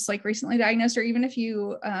who is like recently diagnosed, or even if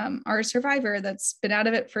you are a survivor that's been out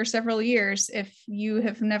of it for several years, if you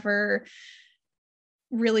have never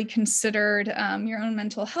really considered your own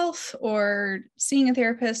mental health or seeing a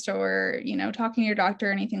therapist or, talking to your doctor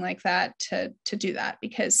or anything like that, to do that,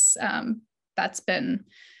 because that's been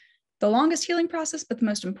the longest healing process, but the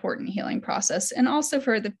most important healing process. And also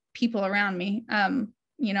for the people around me.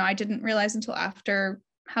 I didn't realize until after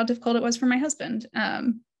how difficult it was for my husband,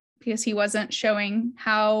 because he wasn't showing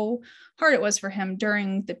how hard it was for him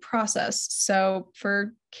during the process. So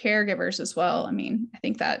for caregivers as well, I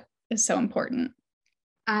think that is so important.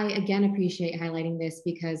 I again appreciate highlighting this,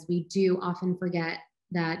 because we do often forget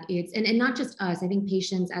that it's, and not just us, I think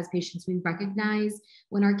as patients, we recognize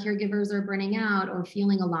when our caregivers are burning out or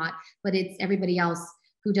feeling a lot, but it's everybody else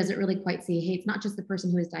who doesn't really quite see, hey, it's not just the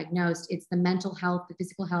person who is diagnosed, it's the mental health, the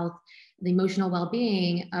physical health, the emotional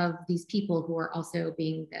well-being of these people who are also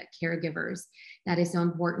being the caregivers. That is so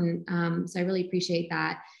important. So I really appreciate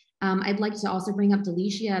that. I'd like to also bring up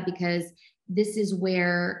Delicia, because this is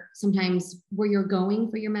where sometimes where you're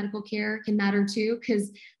going for your medical care can matter too,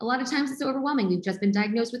 because a lot of times it's so overwhelming. We've just been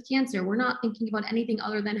diagnosed with cancer. We're not thinking about anything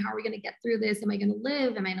other than, how are we going to get through this? Am I going to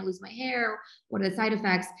live? Am I going to lose my hair? What are the side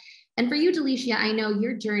effects? And for you, Delicia, I know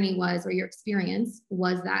your journey was, or your experience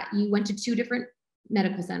was, that you went to 2 different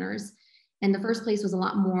medical centers. And the first place was a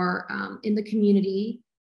lot more in the community.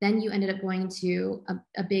 Then you ended up going to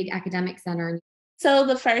a big academic center. So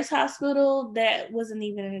the first hospital, that wasn't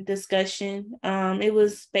even a discussion. It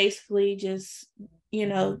was basically just,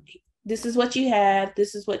 this is what you have,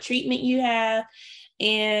 this is what treatment you have.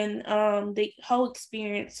 And the whole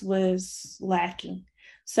experience was lacking.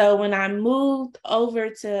 So when I moved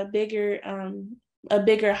over to a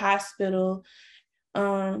bigger hospital,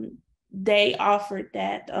 they offered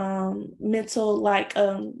that mental,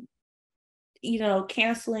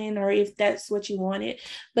 counseling, or if that's what you wanted.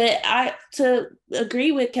 But to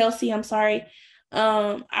agree with Kelsey, I'm sorry.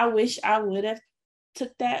 I wish I would have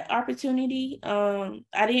took that opportunity.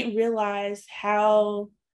 I didn't realize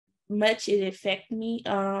how much it affected me.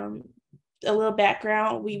 A little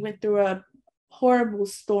background: we went through a horrible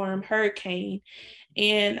hurricane,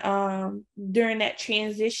 and during that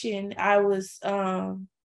transition, I was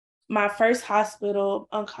my first hospital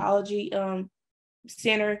oncology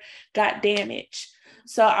center got damaged.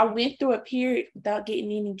 So I went through a period without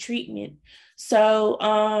getting any treatment. So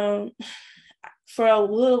for a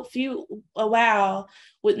while,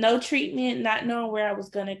 with no treatment, not knowing where I was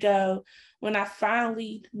going to go, when I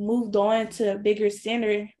finally moved on to a bigger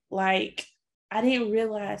center, I didn't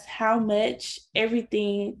realize how much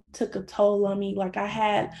everything took a toll on me. I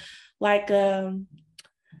had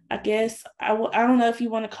I guess, I don't know if you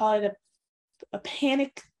want to call it a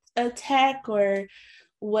panic attack or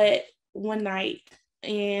what, one night.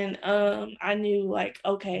 And I knew like,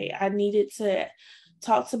 okay, I needed to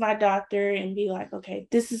talk to my doctor and be like, okay,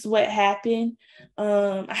 this is what happened.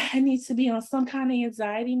 I need to be on some kind of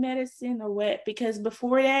anxiety medicine or what, because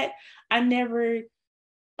before that, I never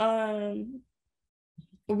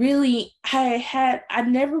really I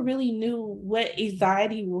never really knew what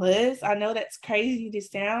anxiety was. I know that's crazy to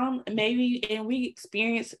sound, maybe, and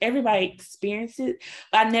everybody experienced it,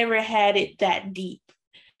 but I never had it that deep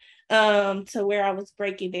to where I was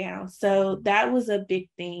breaking down. So that was a big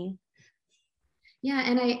thing. Yeah,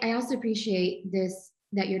 and I also appreciate this,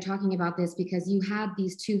 that you're talking about this, because you had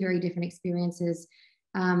these two very different experiences.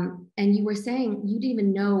 And you were saying you didn't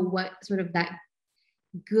even know what sort of that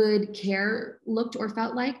good care looked or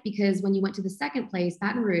felt like, because when you went to the second place,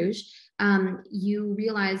 Baton Rouge, you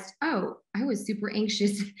realized, oh, I was super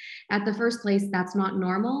anxious at the first place. That's not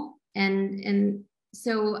normal. And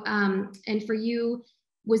so, and for you,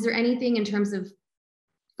 was there anything in terms of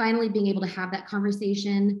finally being able to have that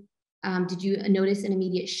conversation? Did you notice an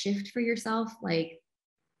immediate shift for yourself? Like,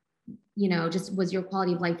 just was your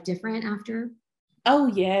quality of life different after? Oh,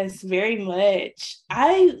 yes, very much.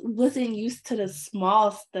 I wasn't used to the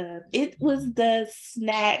small stuff. It was the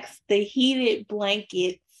snacks, the heated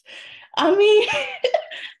blankets. I mean,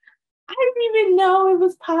 I didn't even know it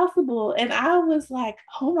was possible. And I was like,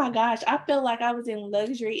 oh my gosh, I felt like I was in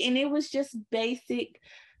luxury. And it was just basic,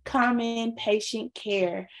 common patient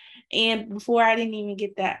care. And before, I didn't even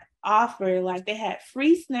get that offer. Like, they had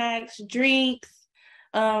free snacks, drinks.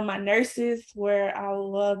 My nurses I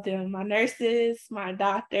love them. My nurses, my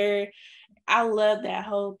doctor, I love that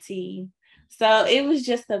whole team. So it was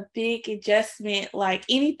just a big adjustment. Like,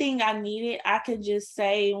 anything I needed, I could just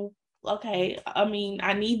say, okay, I mean,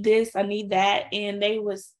 I need this, I need that. And they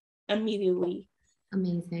was immediately.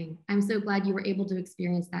 Amazing. I'm so glad you were able to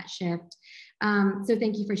experience that shift. So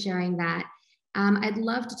thank you for sharing that. I'd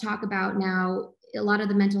love to talk about now, a lot of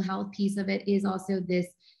the mental health piece of it is also this,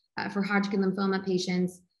 for Hodgkin lymphoma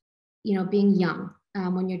patients, being young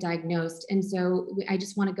when you're diagnosed. And so I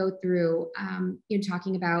just want to go through,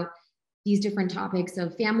 talking about these different topics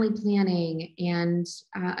of family planning. And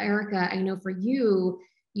Erica, I know for you,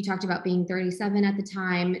 you talked about being 37 at the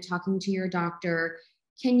time, talking to your doctor.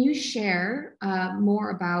 Can you share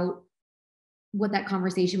more about what that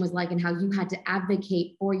conversation was like and how you had to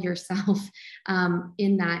advocate for yourself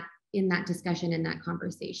in that discussion, in that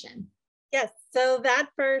conversation? Yes. So that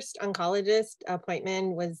first oncologist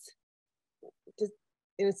appointment was just,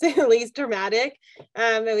 it was at least traumatic.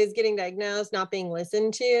 I was getting diagnosed, not being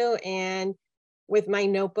listened to. And with my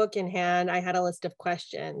notebook in hand, I had a list of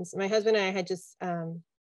questions. My husband and I had just been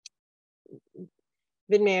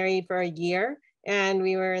married for a year, and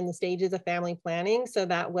we were in the stages of family planning. So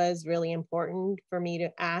that was really important for me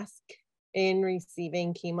to ask in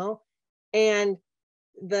receiving chemo. And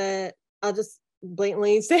I'll just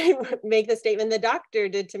blatantly say, make the statement the doctor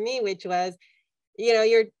did to me, which was,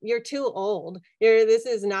 you're too old. This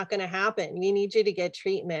is not going to happen. We need you to get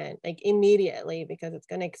treatment like immediately because it's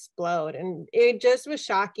going to explode. And it just was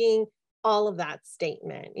shocking, all of that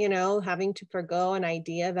statement, having to forgo an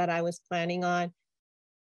idea that I was planning on.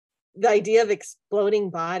 The idea of exploding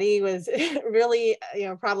body was really,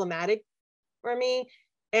 problematic for me.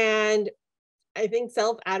 And I think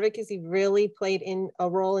self-advocacy really played in a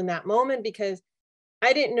role in that moment, because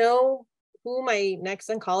I didn't know who my next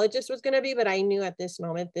oncologist was going to be, but I knew at this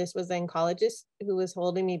moment, this was the oncologist who was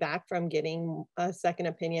holding me back from getting a second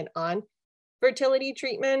opinion on fertility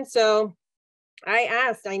treatment. So I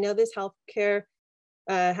asked, I know this healthcare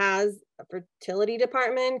has a fertility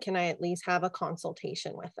department. Can I at least have a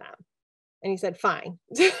consultation with them? And he said, fine.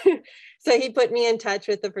 So he put me in touch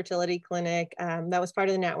with the fertility clinic that was part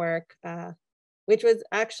of the network, which was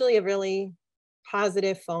actually a really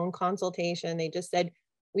positive phone consultation. They just said,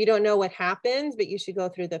 we don't know what happens, but you should go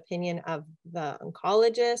through the opinion of the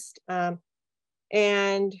oncologist.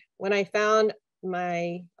 And when I found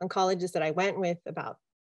my oncologist that I went with about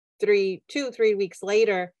 2 or 3 weeks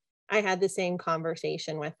later, I had the same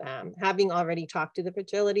conversation with them, having already talked to the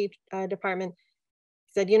fertility department.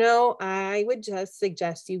 Said, I would just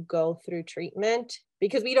suggest you go through treatment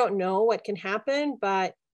because we don't know what can happen,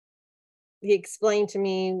 but he explained to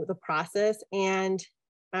me the process, and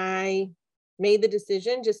I made the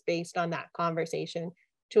decision just based on that conversation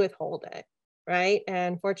to withhold it, right?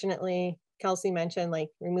 And fortunately, Kelsey mentioned like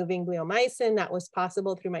removing bleomycin. That was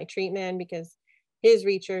possible through my treatment because his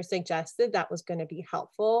research suggested that was going to be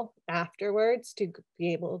helpful afterwards to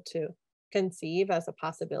be able to conceive as a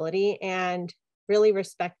possibility, and really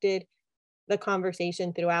respected the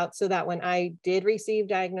conversation throughout, so that when I did receive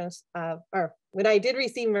when I did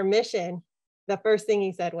receive remission, the first thing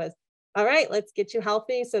he said was, all right, let's get you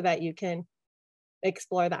healthy so that you can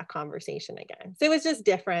explore that conversation again. So it was just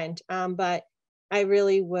different. But I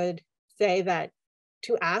really would say that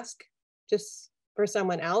to ask just for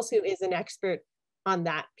someone else who is an expert on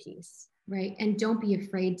that piece. Right. And don't be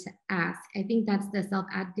afraid to ask. I think that's the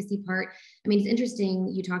self-advocacy part. I mean, it's interesting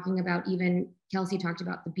you talking about, even Kelsey talked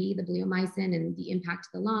about the bleomycin and the impact to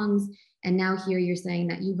the lungs. And now here you're saying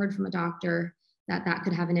that you heard from a doctor that that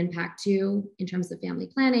could have an impact too, in terms of family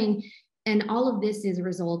planning. And all of this is a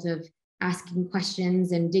result of asking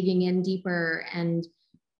questions and digging in deeper. And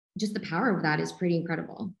just the power of that is pretty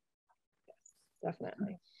incredible. Yes,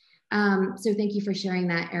 definitely. So thank you for sharing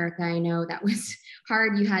that, Erica. I know that was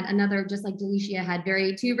hard. You had another, just like Delicia had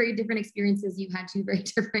two very different experiences. You had two very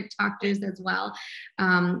different doctors as well.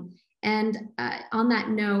 And on that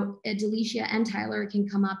note, Delicia and Tyler can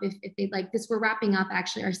come up if they'd like this. We're wrapping up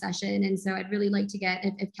actually our session. And so I'd really like to get,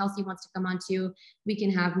 if Kelsey wants to come on too, we can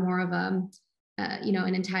have more of a,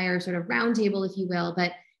 an entire sort of roundtable, if you will.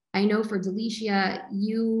 But I know for Delicia,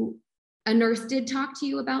 a nurse did talk to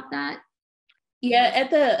you about that. Yeah, at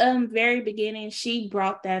the very beginning, she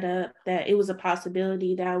brought that up, that it was a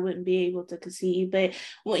possibility that I wouldn't be able to conceive. But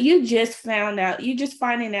when you just finding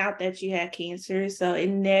out that you had cancer, so it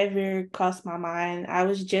never crossed my mind. I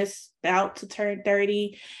was just about to turn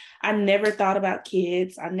 30. I never thought about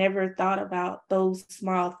kids. I never thought about those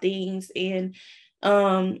small things. And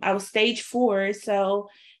I was stage 4, so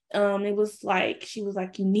it was like, she was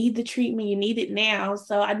like, you need the treatment, you need it now.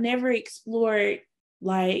 So I never explored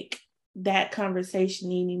like that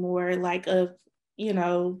conversation anymore, like of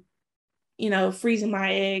freezing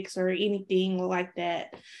my eggs or anything like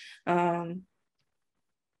that.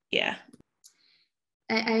 Yeah,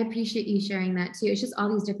 I appreciate you sharing that too. It's just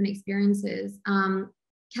all these different experiences.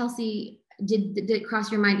 Kelsey, did it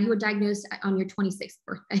cross your mind? You were diagnosed on your 26th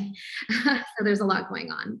birthday. So there's a lot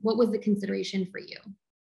going on. What was the consideration for you?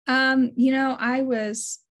 I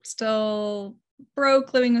was still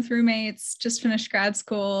broke, living with roommates, just finished grad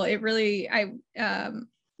school. It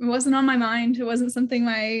wasn't on my mind. It wasn't something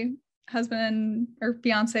my husband or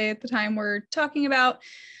fiance at the time were talking about.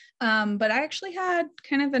 But I actually had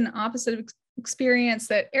kind of an opposite experience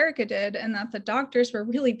that Erica did, and that the doctors were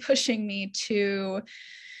really pushing me to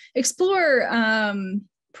explore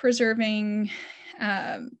preserving,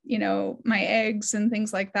 my eggs and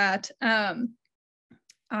things like that.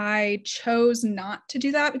 I chose not to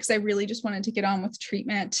do that because I really just wanted to get on with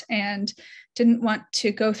treatment and didn't want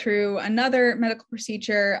to go through another medical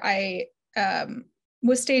procedure. I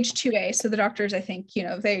was stage 2A. So the doctors, I think,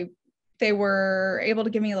 they were able to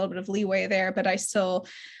give me a little bit of leeway there, but I just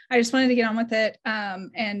wanted to get on with it.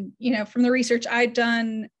 And, from the research I'd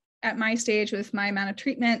done at my stage with my amount of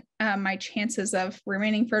treatment, my chances of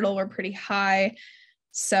remaining fertile were pretty high.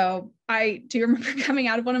 So I do remember coming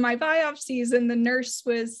out of one of my biopsies and the nurse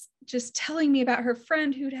was just telling me about her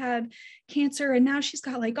friend who'd had cancer and now she's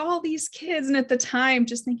got like all these kids. And at the time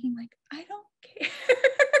just thinking like, I don't care.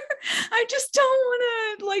 I just don't want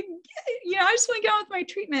to I just want to get on with my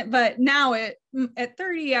treatment. But now at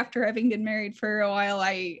 30, after having been married for a while,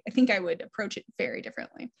 I think I would approach it very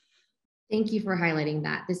differently. Thank you for highlighting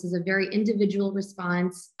that. This is a very individual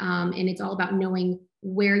response, and it's all about knowing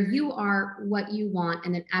where you are, what you want,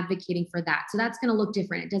 and then advocating for that. So that's going to look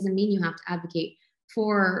different. It doesn't mean you have to advocate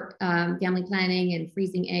for family planning and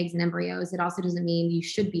freezing eggs and embryos. It also doesn't mean you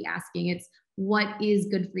should be asking. It's what is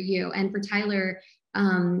good for you. And for Tyler,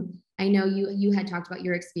 I know you had talked about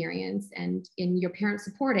your experience and in your parents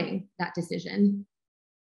supporting that decision.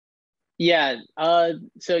 Yeah. I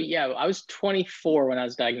was 24 when I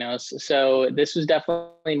was diagnosed. So this was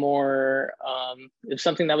definitely more it was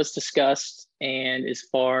something that was discussed. And as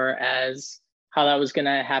far as how that was going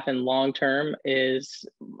to happen long term, is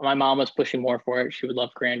my mom was pushing more for it. She would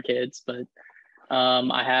love grandkids, but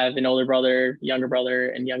I have an older brother, younger brother,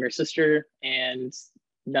 and younger sister, and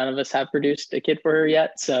none of us have produced a kid for her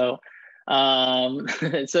yet. So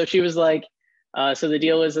so she was like, so the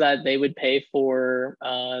deal is that they would pay for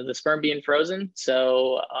the sperm being frozen.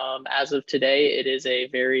 So as of today, it is a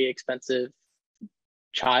very expensive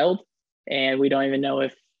child, and we don't even know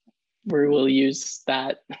if we will use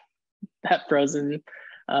that frozen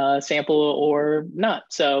sample or not.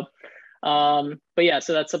 So, but yeah,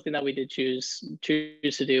 so that's something that we did choose to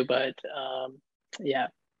do. But yeah,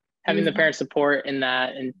 having the parent support in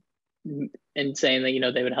that and saying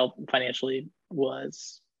that they would help financially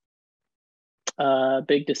was a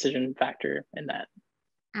big decision factor in that.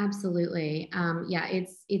 Absolutely. Yeah,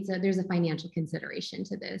 there's a financial consideration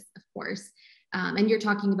to this, of course. And you're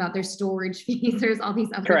talking about there's storage fees, there's all these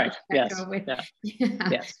other Correct. things that Yes. go with. Yeah. Yeah.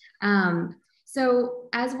 Yes. So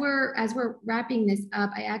as we're wrapping this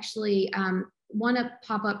up, I actually want to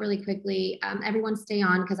pop up really quickly. Everyone stay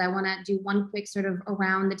on, because I want to do one quick sort of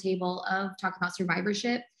around the table of talk about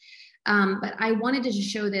survivorship. But I wanted to just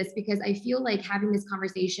show this because I feel like having this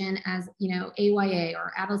conversation as, AYA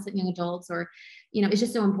or adolescent young adults, or, it's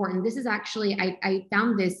just so important. This is actually, I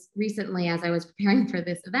found this recently as I was preparing for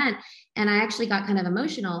this event, and I actually got kind of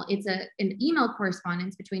emotional. It's an email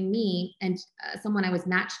correspondence between me and someone I was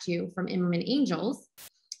matched to from Immerman Angels.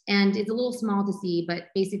 And it's a little small to see, but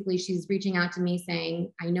basically she's reaching out to me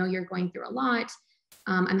saying, I know you're going through a lot.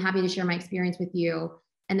 I'm happy to share my experience with you.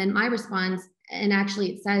 And then my response, and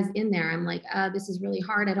actually it says in there, I'm like, this is really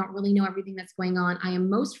hard. I don't really know everything that's going on. I am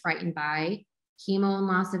most frightened by chemo and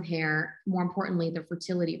loss of hair. More importantly, the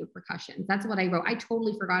fertility repercussions. That's what I wrote. I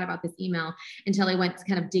totally forgot about this email until I went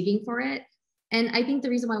kind of digging for it. And I think the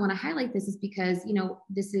reason why I want to highlight this is because,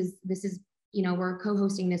 this is, we're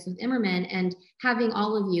co-hosting this with Immerman, and having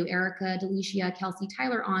all of you, Erica, Delicia, Kelsey,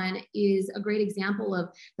 Tyler on is a great example of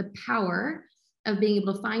the power of being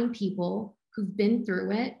able to find people who've been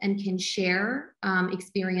through it and can share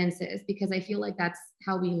experiences, because I feel like that's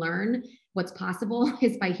how we learn what's possible,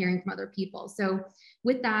 is by hearing from other people. So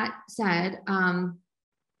with that said,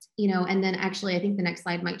 and then actually I think the next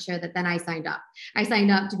slide might show that then I signed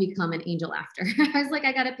up to become an angel after. I was like,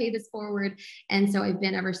 I got to pay this forward. And so I've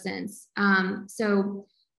been ever since. So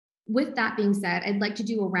with that being said, I'd like to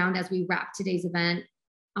do a round as we wrap today's event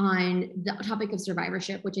on the topic of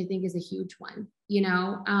survivorship, which I think is a huge one,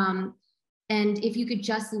 and if you could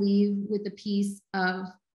just leave with the piece of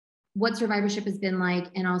what survivorship has been like,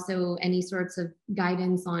 and also any sorts of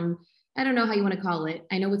guidance on, I don't know how you want to call it.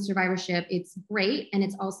 I know with survivorship, it's great. And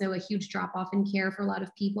it's also a huge drop off in care for a lot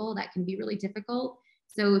of people that can be really difficult.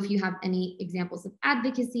 So if you have any examples of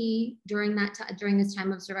advocacy during this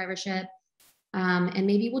time of survivorship, and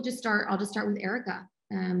maybe I'll just start with Erica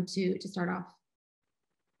to start off.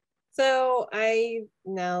 So I've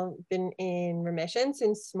now been in remission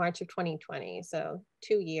since March of 2020. So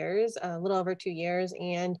 2 years, a little over 2 years.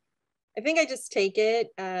 And I think I just take it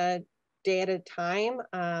a day at a time,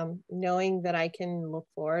 knowing that I can look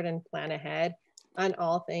forward and plan ahead on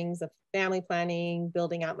all things of family planning,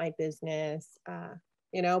 building out my business,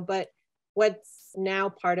 but what's now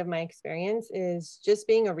part of my experience is just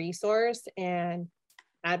being a resource and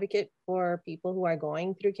advocate for people who are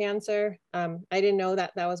going through cancer. I didn't know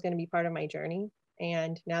that was going to be part of my journey.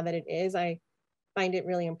 And now that it is, I find it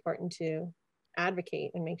really important to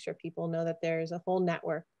advocate and make sure people know that there's a whole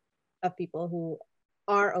network of people who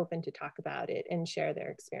are open to talk about it and share their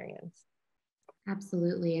experience.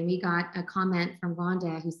 Absolutely. And we got a comment from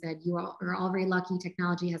Rhonda who said, you are all very lucky.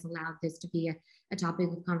 Technology has allowed this to be a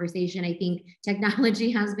topic of conversation. I think technology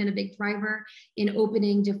has been a big driver in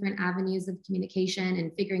opening different avenues of communication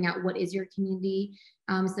and figuring out what is your community.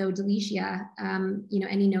 So Delicia,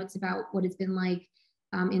 any notes about what it's been like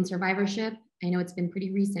in survivorship? I know it's been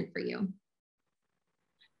pretty recent for you.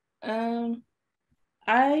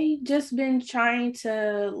 I just been trying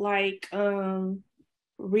to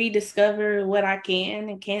rediscover what I can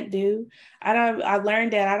and can't do. I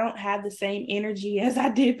learned that I don't have the same energy as I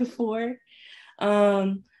did before.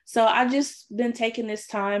 So I just been taking this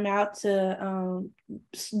time out to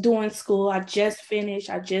doing school. I just finished,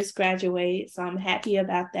 I just graduated, so I'm happy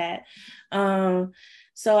about that.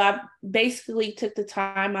 So I basically took the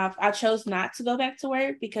time off. I chose not to go back to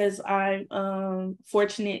work because I'm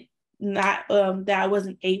fortunate not that I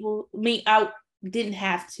wasn't able. I didn't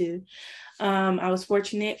have to. I was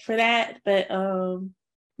fortunate for that, but I'm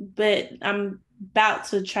about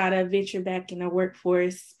to try to venture back in the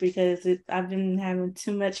workforce because I've been having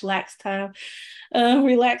too much relaxed time.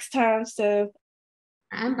 So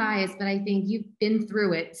I'm biased, but I think you've been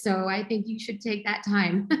through it, so I think you should take that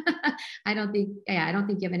time. I don't think you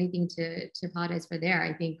have anything to apologize for there.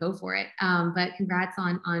 I think go for it. But congrats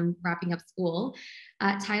on wrapping up school.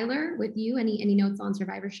 Tyler, with you, any notes on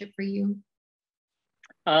survivorship for you?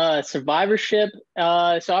 Survivorship. So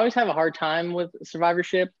I always have a hard time with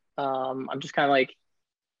survivorship. I'm just kind of like,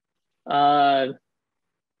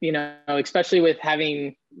 especially with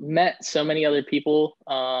having met so many other people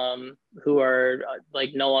who are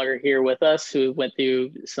no longer here with us, who went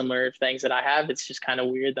through similar things that I have. It's just kind of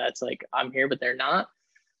weird that it's like I'm here, but they're not.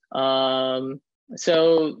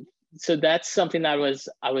 So that's something that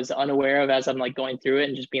I was unaware of as I'm going through it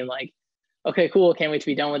and just being like, okay, cool, can't wait to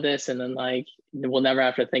be done with this. And then we'll never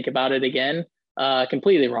have to think about it again.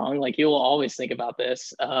 Completely wrong. You will always think about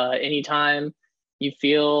this anytime you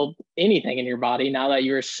feel anything in your body now that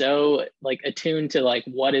you're so like attuned to like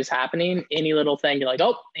what is happening. Any little thing, you're like,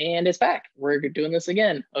 oh, and it's back. We're doing this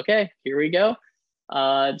again. Okay, here we go.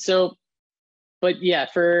 But yeah,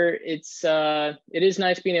 it is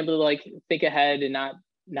nice being able to like think ahead and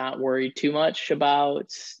not worry too much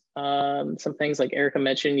about some things like Erica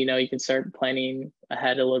mentioned. You can start planning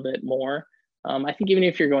ahead a little bit more. I think even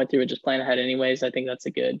if you're going through it, just plan ahead anyways. I think that's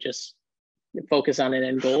a good, just focus on an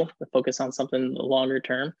end goal, focus on something longer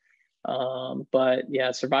term. But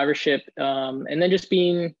yeah, survivorship, and then just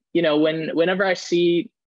being, whenever I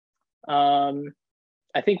see,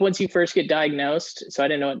 I think once you first get diagnosed, so I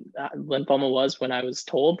didn't know what lymphoma was when I was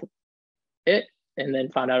told it, and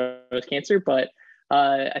then found out it was cancer. But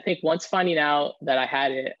I think once finding out that I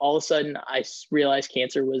had it, all of a sudden I realized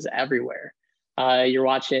cancer was everywhere. You're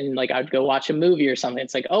watching, like I'd go watch a movie or something.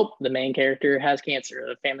 It's like, oh, the main character has cancer,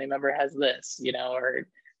 the family member has this, or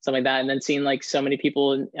something like that. And then seeing like so many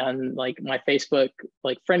people on like my Facebook,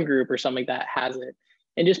 like friend group or something like that has it.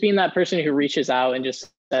 And just being that person who reaches out and just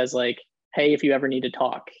says like, hey, if you ever need to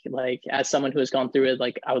talk, like as someone who has gone through it,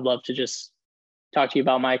 like I would love to just talk to you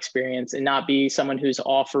about my experience, and not be someone who's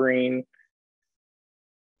offering,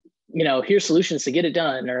 here's solutions to get it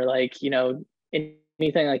done, or like,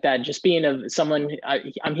 anything like that. Just being someone,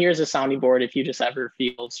 I'm here as a sounding board if you just ever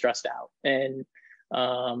feel stressed out. And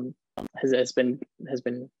has been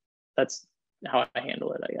that's how I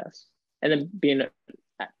handle it, I guess. And then being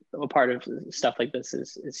a part of stuff like this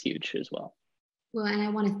is huge as well. Well, and I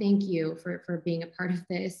want to thank you for being a part of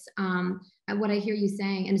this. What I hear you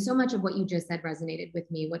saying, and so much of what you just said resonated with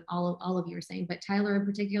me, what all of you are saying, but Tyler in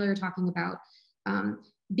particular, talking about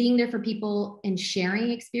being there for people and sharing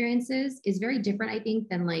experiences is very different, I think,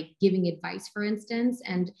 than like giving advice, for instance.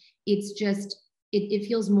 And it's just, it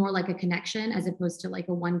feels more like a connection as opposed to like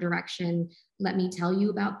a one direction, let me tell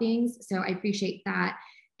you about things. So I appreciate that.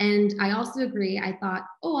 And I also agree, I thought,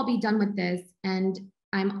 oh, I'll be done with this. And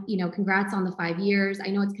I'm, congrats on the 5 years.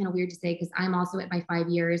 I know it's kind of weird to say because I'm also at my 5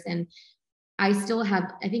 years, and I still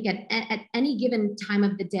have, I think at any given time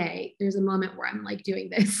of the day, there's a moment where I'm like doing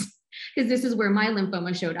this because this is where my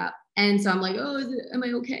lymphoma showed up. And so I'm like, oh, am I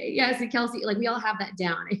okay? Yes, Kelsey, like we all have that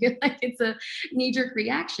down. I feel like it's a knee-jerk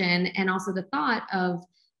reaction. And also the thought of,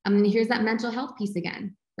 here's that mental health piece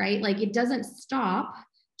again, right? Like it doesn't stop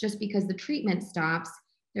just because the treatment stops.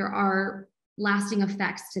 There are lasting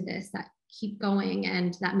effects to this that keep going,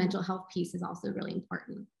 and that mental health piece is also really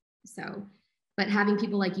important. So, but having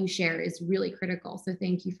people like you share is really critical. So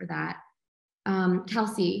thank you for that.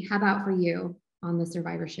 Kelsey, how about for you on the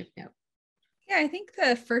survivorship note? Yeah, I think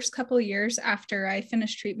the first couple of years after I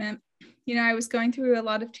finished treatment, I was going through a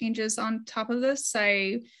lot of changes on top of this.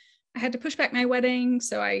 I had to push back my wedding.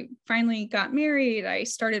 So I finally got married. I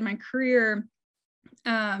started my career.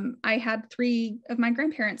 I had 3 of my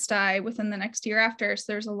grandparents die within the next year after. So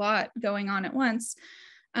there's a lot going on at once.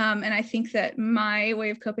 And I think that my way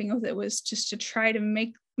of coping with it was just to try to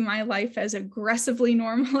make my life as aggressively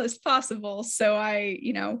normal as possible. So I,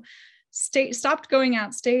 stopped going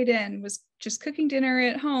out, stayed in, was just cooking dinner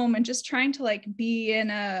at home and just trying to like be in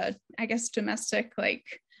a, I guess, domestic, like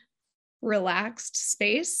relaxed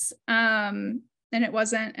space. And it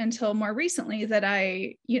wasn't until more recently that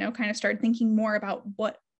I, kind of started thinking more about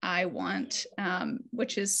what I want,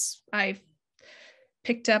 which is I've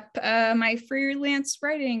picked up my freelance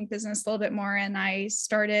writing business a little bit more. And I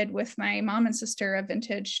started with my mom and sister a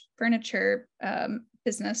vintage furniture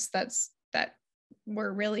business that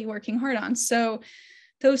we're really working hard on. So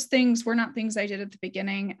those things were not things I did at the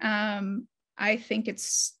beginning. I think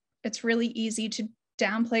it's really easy to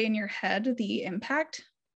downplay in your head the impact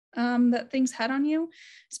that things had on you,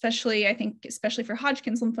 especially for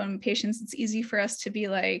Hodgkin's lymphoma patients. It's easy for us to be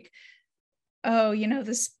like, oh,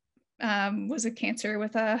 this was a cancer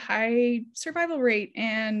with a high survival rate,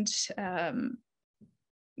 and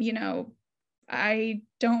I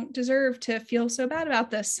don't deserve to feel so bad about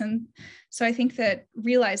this. And so I think that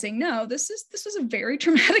realizing, no, this was a very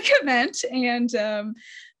traumatic event, and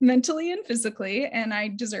mentally and physically, and I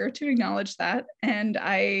deserve to acknowledge that. And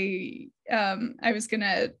I was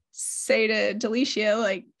gonna say to Delicia,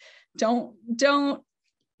 like, don't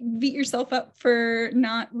beat yourself up for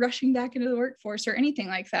not rushing back into the workforce or anything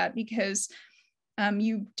like that, because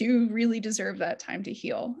you do really deserve that time to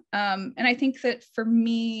heal. And I think that for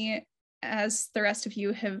me, as the rest of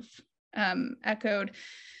you have echoed,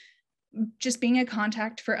 just being a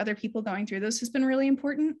contact for other people going through this has been really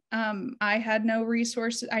important. I had no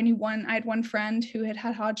resources. I had one friend who had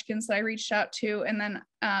Hodgkin's that I reached out to. And then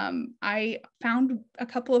I found a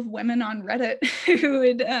couple of women on Reddit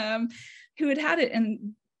who had it,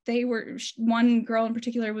 and one girl in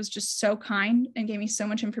particular was just so kind and gave me so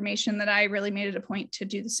much information that I really made it a point to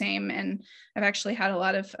do the same. And I've actually had a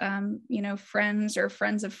lot of, friends or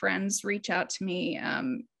friends of friends reach out to me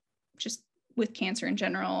just with cancer in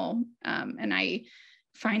general. And I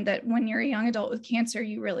find that when you're a young adult with cancer,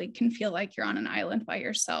 you really can feel like you're on an island by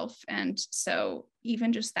yourself. And so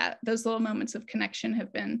even just those little moments of connection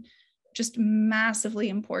have been just massively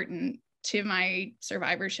important to my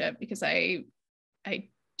survivorship, because I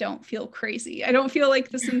don't feel crazy. I don't feel like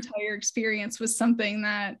this entire experience was something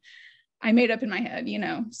that I made up in my head,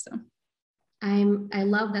 so. I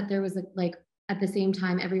love that there was at the same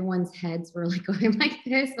time, everyone's heads were like going like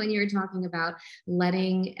this when you were talking about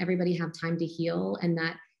letting everybody have time to heal, and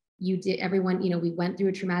that everyone, we went through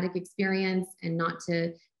a traumatic experience, and not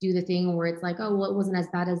to do the thing where it's like, oh, well, it wasn't as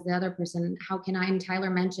bad as the other person. How can I? And Tyler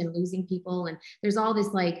mentioned losing people, and there's all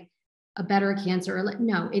this like a better cancer.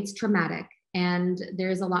 No, it's traumatic, and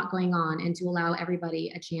there's a lot going on, and to allow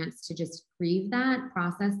everybody a chance to just grieve that,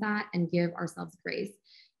 process that, and give ourselves grace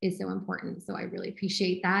is so important. So I really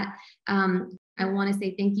appreciate that. I want to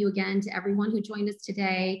say thank you again to everyone who joined us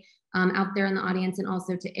today out there in the audience, and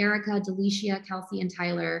also to Erica, Delicia, Kelsey, and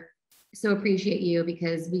Tyler. So appreciate you,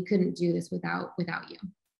 because we couldn't do this without you.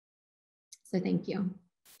 So thank you.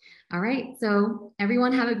 All right, so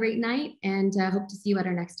everyone have a great night, and hope to see you at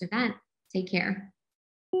our next event. Take care.